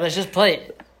week. Yeah, let's just play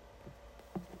it.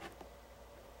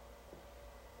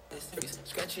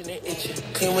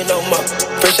 Clean with no mop,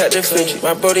 fresh out the fridge.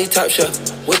 My brody top shelf,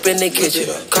 whip in the kitchen.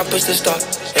 Compass the start,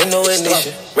 ain't no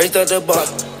ignition. Raised up the bar,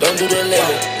 don't do the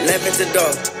lemon. Left into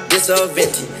dog, this all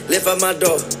venti. Lift up my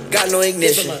door, got no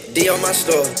ignition. D on my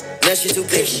store, now she too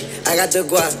picky. I got the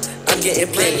guap, I'm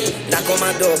getting plenty. Knock on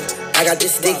my door, I got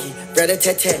this sticky.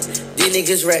 Rat-a-tat-tat, these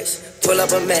niggas rats. Pull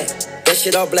up a Mac, that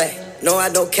shit all black. No, I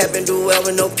don't cap and do well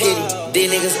with no pity.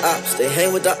 These niggas ops, they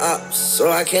hang with the ops.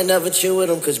 So I can't never chill with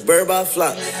them, cause bird by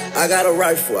flop. I got a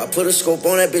rifle, I put a scope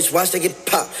on that bitch, watch they get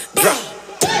popped. Drop.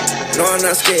 No, I'm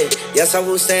not scared, yes, I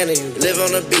will stand on you. Live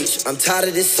on the beach, I'm tired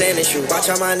of this sand issue. Watch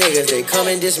out my niggas, they come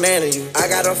and dismantle you. I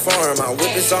got a farm, my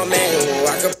whip is all manual.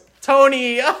 I could...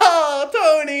 Tony. Oh,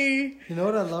 Tony. You know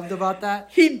what I loved about that?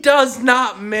 He does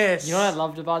not miss. You know what I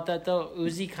loved about that though?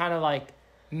 Uzi kind of like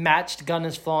matched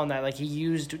Gunna's flow on that. Like he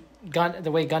used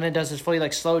the way Gunna does his flow. He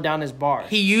like slowed down his bar.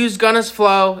 He used Gunna's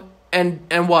flow and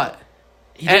what?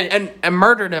 And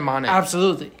murdered him on it.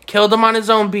 Absolutely. Killed him on his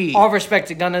own beat. All respect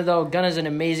to Gunna though. Gunna's an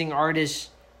amazing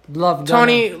artist. Love Gunna.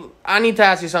 Tony, I need to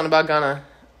ask you something about Gunna.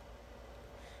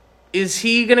 Is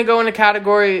he gonna go in a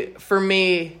category for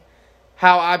me?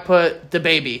 How I put the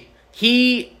baby?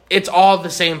 It's all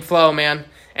the same flow, man,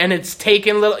 and it's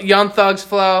taking little Young Thug's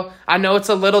flow. I know it's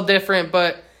a little different,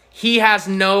 but he has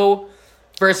no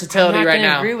versatility right now. I'm not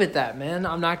gonna agree with that, man.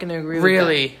 I'm not gonna agree.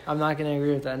 Really? With that. I'm not gonna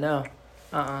agree with that. No.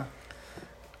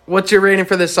 What's your rating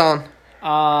for this song?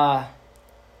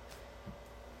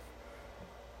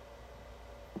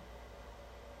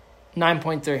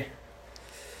 9.3.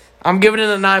 I'm giving it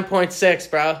a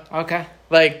 9.6, bro. Okay.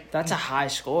 Like, that's a high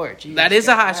score. Jesus. That is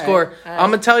a high score. All right.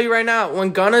 I'm gonna tell you right now,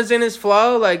 when Gunna's in his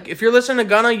flow, like if you're listening to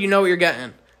Gunna, you know what you're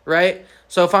getting, right?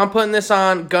 So if I'm putting this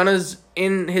on, Gunna's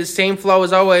in his same flow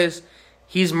as always.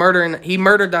 He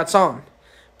murdered that song.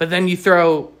 But then you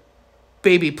throw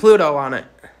Baby Pluto on it.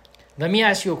 Let me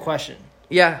ask you a question.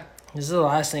 Yeah. This is the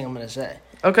last thing I'm gonna say.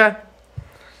 Okay.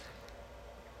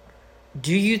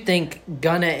 Do you think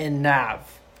Gunna and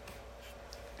Nav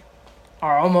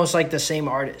are almost like the same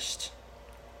artist?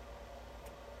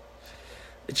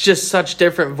 It's just such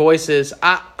different voices.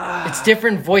 It's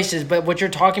different voices, but what you're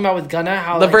talking about with Gunna,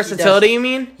 how the versatility, you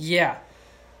mean? Yeah.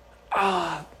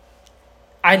 I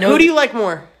know. Who do you like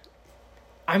more?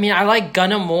 I mean, I like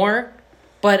Gunna more,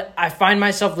 but I find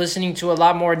myself listening to a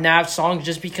lot more Nav songs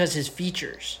just because his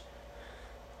features.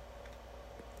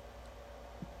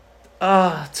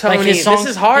 Tony, like his songs,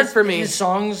 this is hard for me. His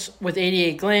songs with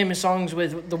 88 Glam, his songs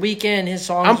with The Weeknd, his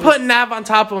songs. I'm putting Nav on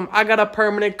top of him. I got a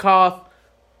permanent cough.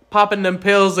 Popping them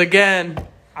pills again.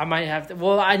 I might have to.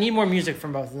 Well, I need more music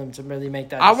from both of them to really make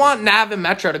that. I want Nav and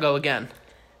Metro to go again.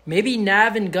 Maybe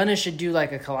Nav and Gunna should do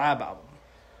like a collab album.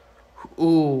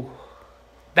 Ooh.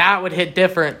 That would hit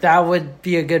different. That would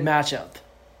be a good matchup.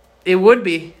 It would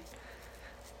be.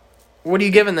 What are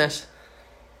you giving this?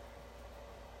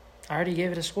 I already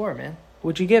gave it a score, man.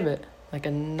 What'd you give it? Like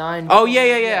a 9. Oh,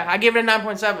 yeah. I gave it a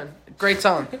 9.7. Great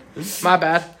song. My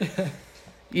bad.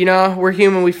 You know, we're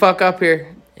human. We fuck up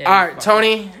here. Yeah, all right,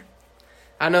 Tony.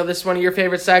 I know this is one of your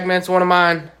favorite segments, one of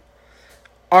mine.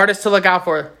 Artists to look out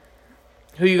for.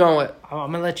 Who you going with? I'm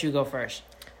going to let you go first.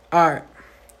 All right.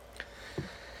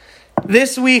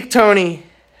 This week, Tony,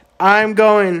 I'm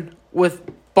going with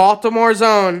Baltimore's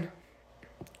own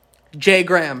Jay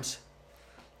Grams.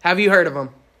 Have you heard of him?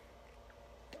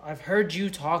 I've heard you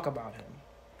talk about him.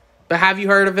 But have you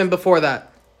heard of him before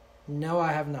that? No,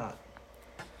 I have not.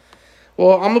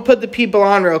 Well, I'm going to put the people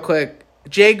on real quick.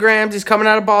 Jay Grams, he's coming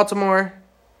out of Baltimore.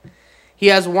 He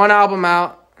has one album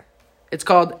out. It's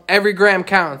called Every Gram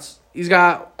Counts. He's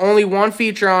got only one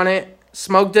feature on it,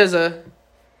 Smoke DZA.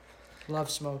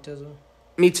 Love Smoke DZA.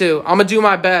 Me too. I'm going to do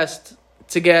my best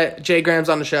to get Jay Grams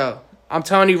on the show. I'm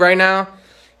telling you right now,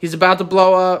 he's about to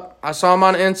blow up. I saw him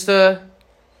on Insta.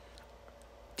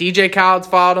 DJ Khaled's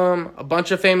followed him. A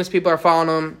bunch of famous people are following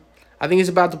him. I think he's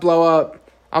about to blow up.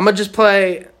 I'm going to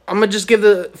just give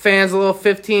the fans a little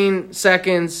 15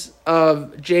 seconds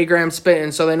of Jay Graham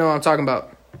spitting so they know what I'm talking about.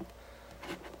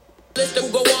 List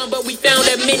them go on, but we found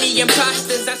that many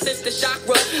imposters. I sense the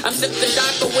chakra. I'm sick the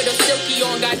chakra with a silky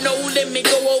on. Got no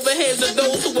limit. Go over heads of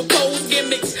those who oppose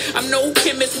gimmicks. I'm no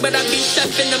chemist, but I be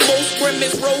chefing the most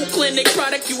grimace. Road clinic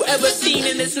product you ever seen,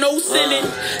 and it's no sinning.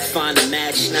 Find a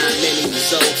match, not many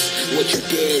results. What you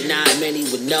did, not many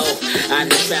would know. I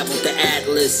done traveled the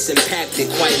Atlas, impacted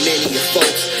quite many of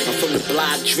folks. I'm from the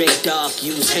block, drink dark,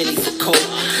 use Henny for coke.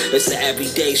 It's an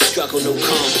everyday struggle, no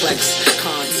complex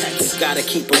context. Gotta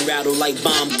keep them rattled like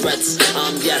bomb threats.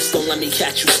 Yes, don't let me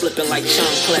catch you slipping like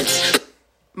chocolates.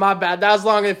 My bad. That was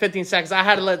longer than 15 seconds. I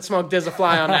had to let Smoke DZA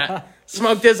fly on that.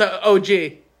 Smoke DZA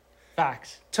OG.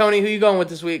 Facts. Tony, who you going with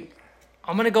this week?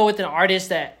 I'm going to go with an artist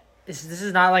that... This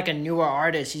is not like a newer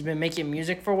artist. He's been making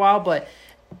music for a while, but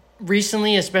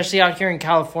recently, especially out here in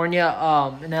California,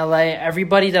 in LA,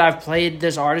 everybody that I've played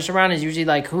this artist around is usually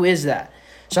like, who is that?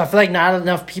 So I feel like not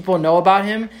enough people know about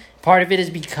him. Part of it is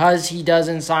because he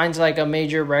doesn't sign to like a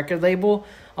major record label.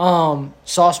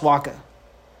 Sauce Waka.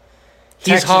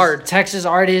 He's hard. Texas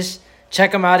artist.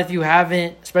 Check him out if you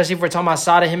haven't. Especially if we're talking about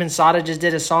Sada. Him and Sada just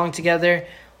did a song together.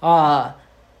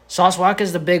 Sauce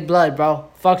Waka's the big blood, bro.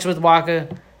 Fucks with Waka.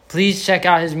 Please check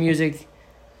out his music.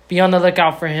 Be on the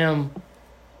lookout for him.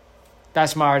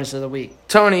 That's my artist of the week.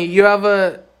 Tony, you have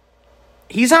a...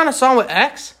 He's on a song with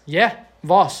X? Yeah.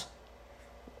 Voss.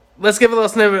 Let's give a little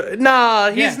snippet.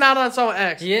 Nah, he's Yeah. not on song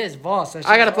X. He is, boss. That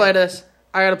I gotta shit's play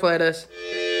hard. this.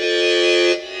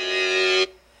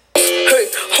 Hey,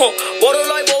 water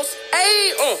like boss,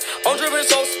 hey, I'm dripping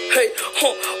sauce, hey,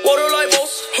 water like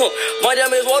boss, my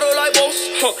damn is water like boss,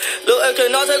 little X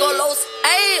cannot take a loss,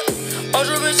 hey, I'm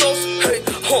dripping sauce, hey,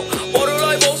 water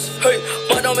like boss, hey,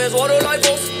 my damn is water like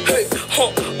boss, hey,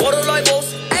 water like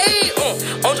boss, hey,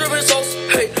 I'm dripping sauce,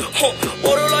 hey,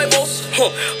 water like boss,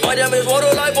 my damn is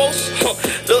water like boss,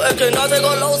 little X cannot take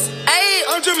a loss, hey,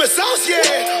 I'm dripping sauce,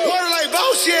 yeah. Water like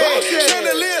boss, yeah.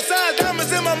 Chandelier size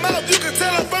diamonds in my mouth. You can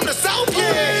tell I'm from the south,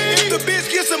 yeah. If the bitch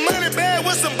get some money bad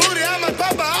with some booty, I might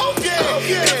pop her off, yeah.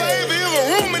 If I ever hear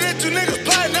a rumor that you niggas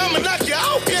plotting, I'ma knock you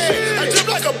out, yeah. I drip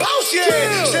like a boss,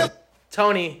 yeah.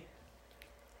 Tony,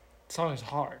 That song is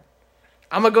hard.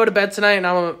 I'm gonna go to bed tonight and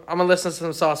I'm gonna listen to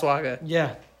some Sauce Walka.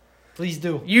 Yeah. Please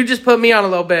do. You just put me on a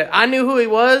little bit. I knew who he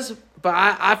was, but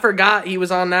I forgot he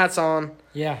was on that song.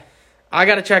 Yeah. I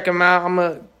gotta check him out. I'm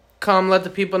gonna come let the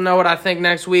people know what I think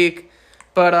next week.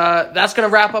 But that's gonna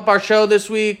wrap up our show this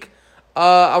week.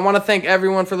 I want to thank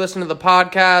everyone for listening to the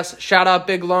podcast. Shout out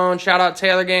Big Lonn. Shout out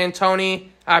Taylor Gang.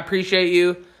 Tony, I appreciate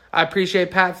you. I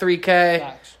appreciate Pat 3K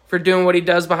Facts. for doing what he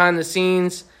does behind the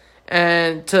scenes.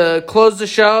 And to close the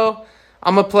show,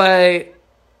 I'm gonna play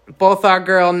Both Our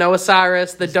Girl, Noah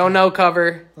Cyrus, the Don't Know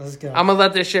cover. Let's go. I'm gonna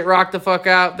let this shit rock the fuck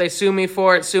out. They sue me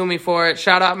for it.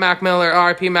 Shout out Mac Miller,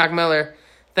 RIP Mac Miller.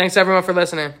 Thanks everyone for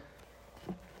listening.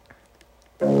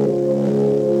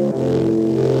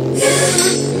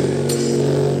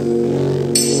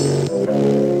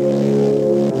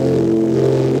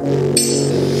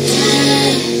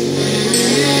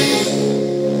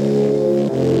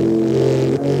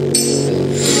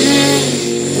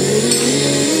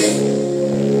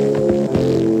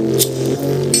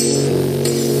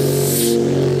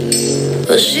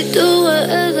 But she do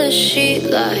whatever she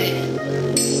like.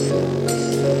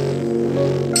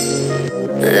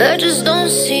 That just don't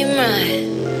seem right.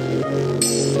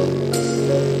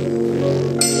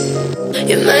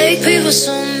 You make people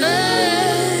so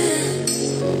mad.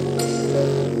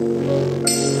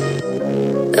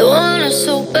 They want us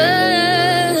so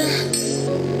bad.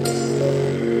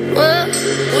 Well,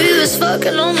 we was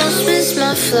fucking, almost missed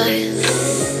my flight.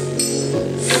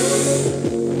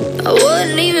 I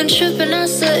wasn't even tripping, I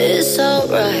said it's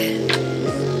alright.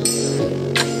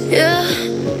 Yeah,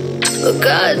 but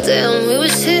goddamn, we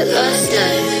was hit last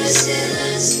night.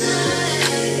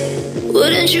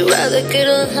 Wouldn't you rather get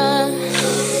along?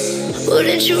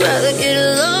 Wouldn't you rather get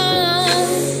along?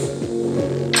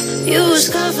 You was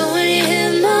coughing when you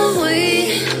hit my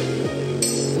weed,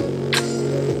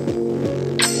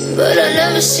 but I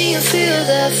never seen you feel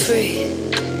that free.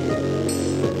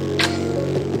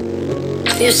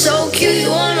 You're so cute, you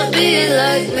wanna be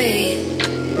like me.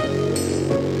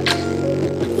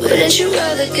 Wouldn't you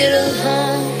rather get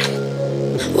along?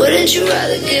 Wouldn't you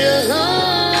rather get along?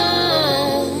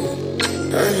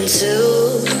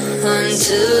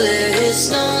 Until there is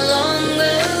no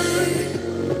longer.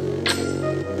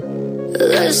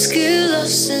 Let's get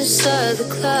lost inside the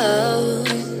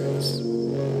clouds.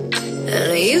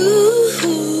 And you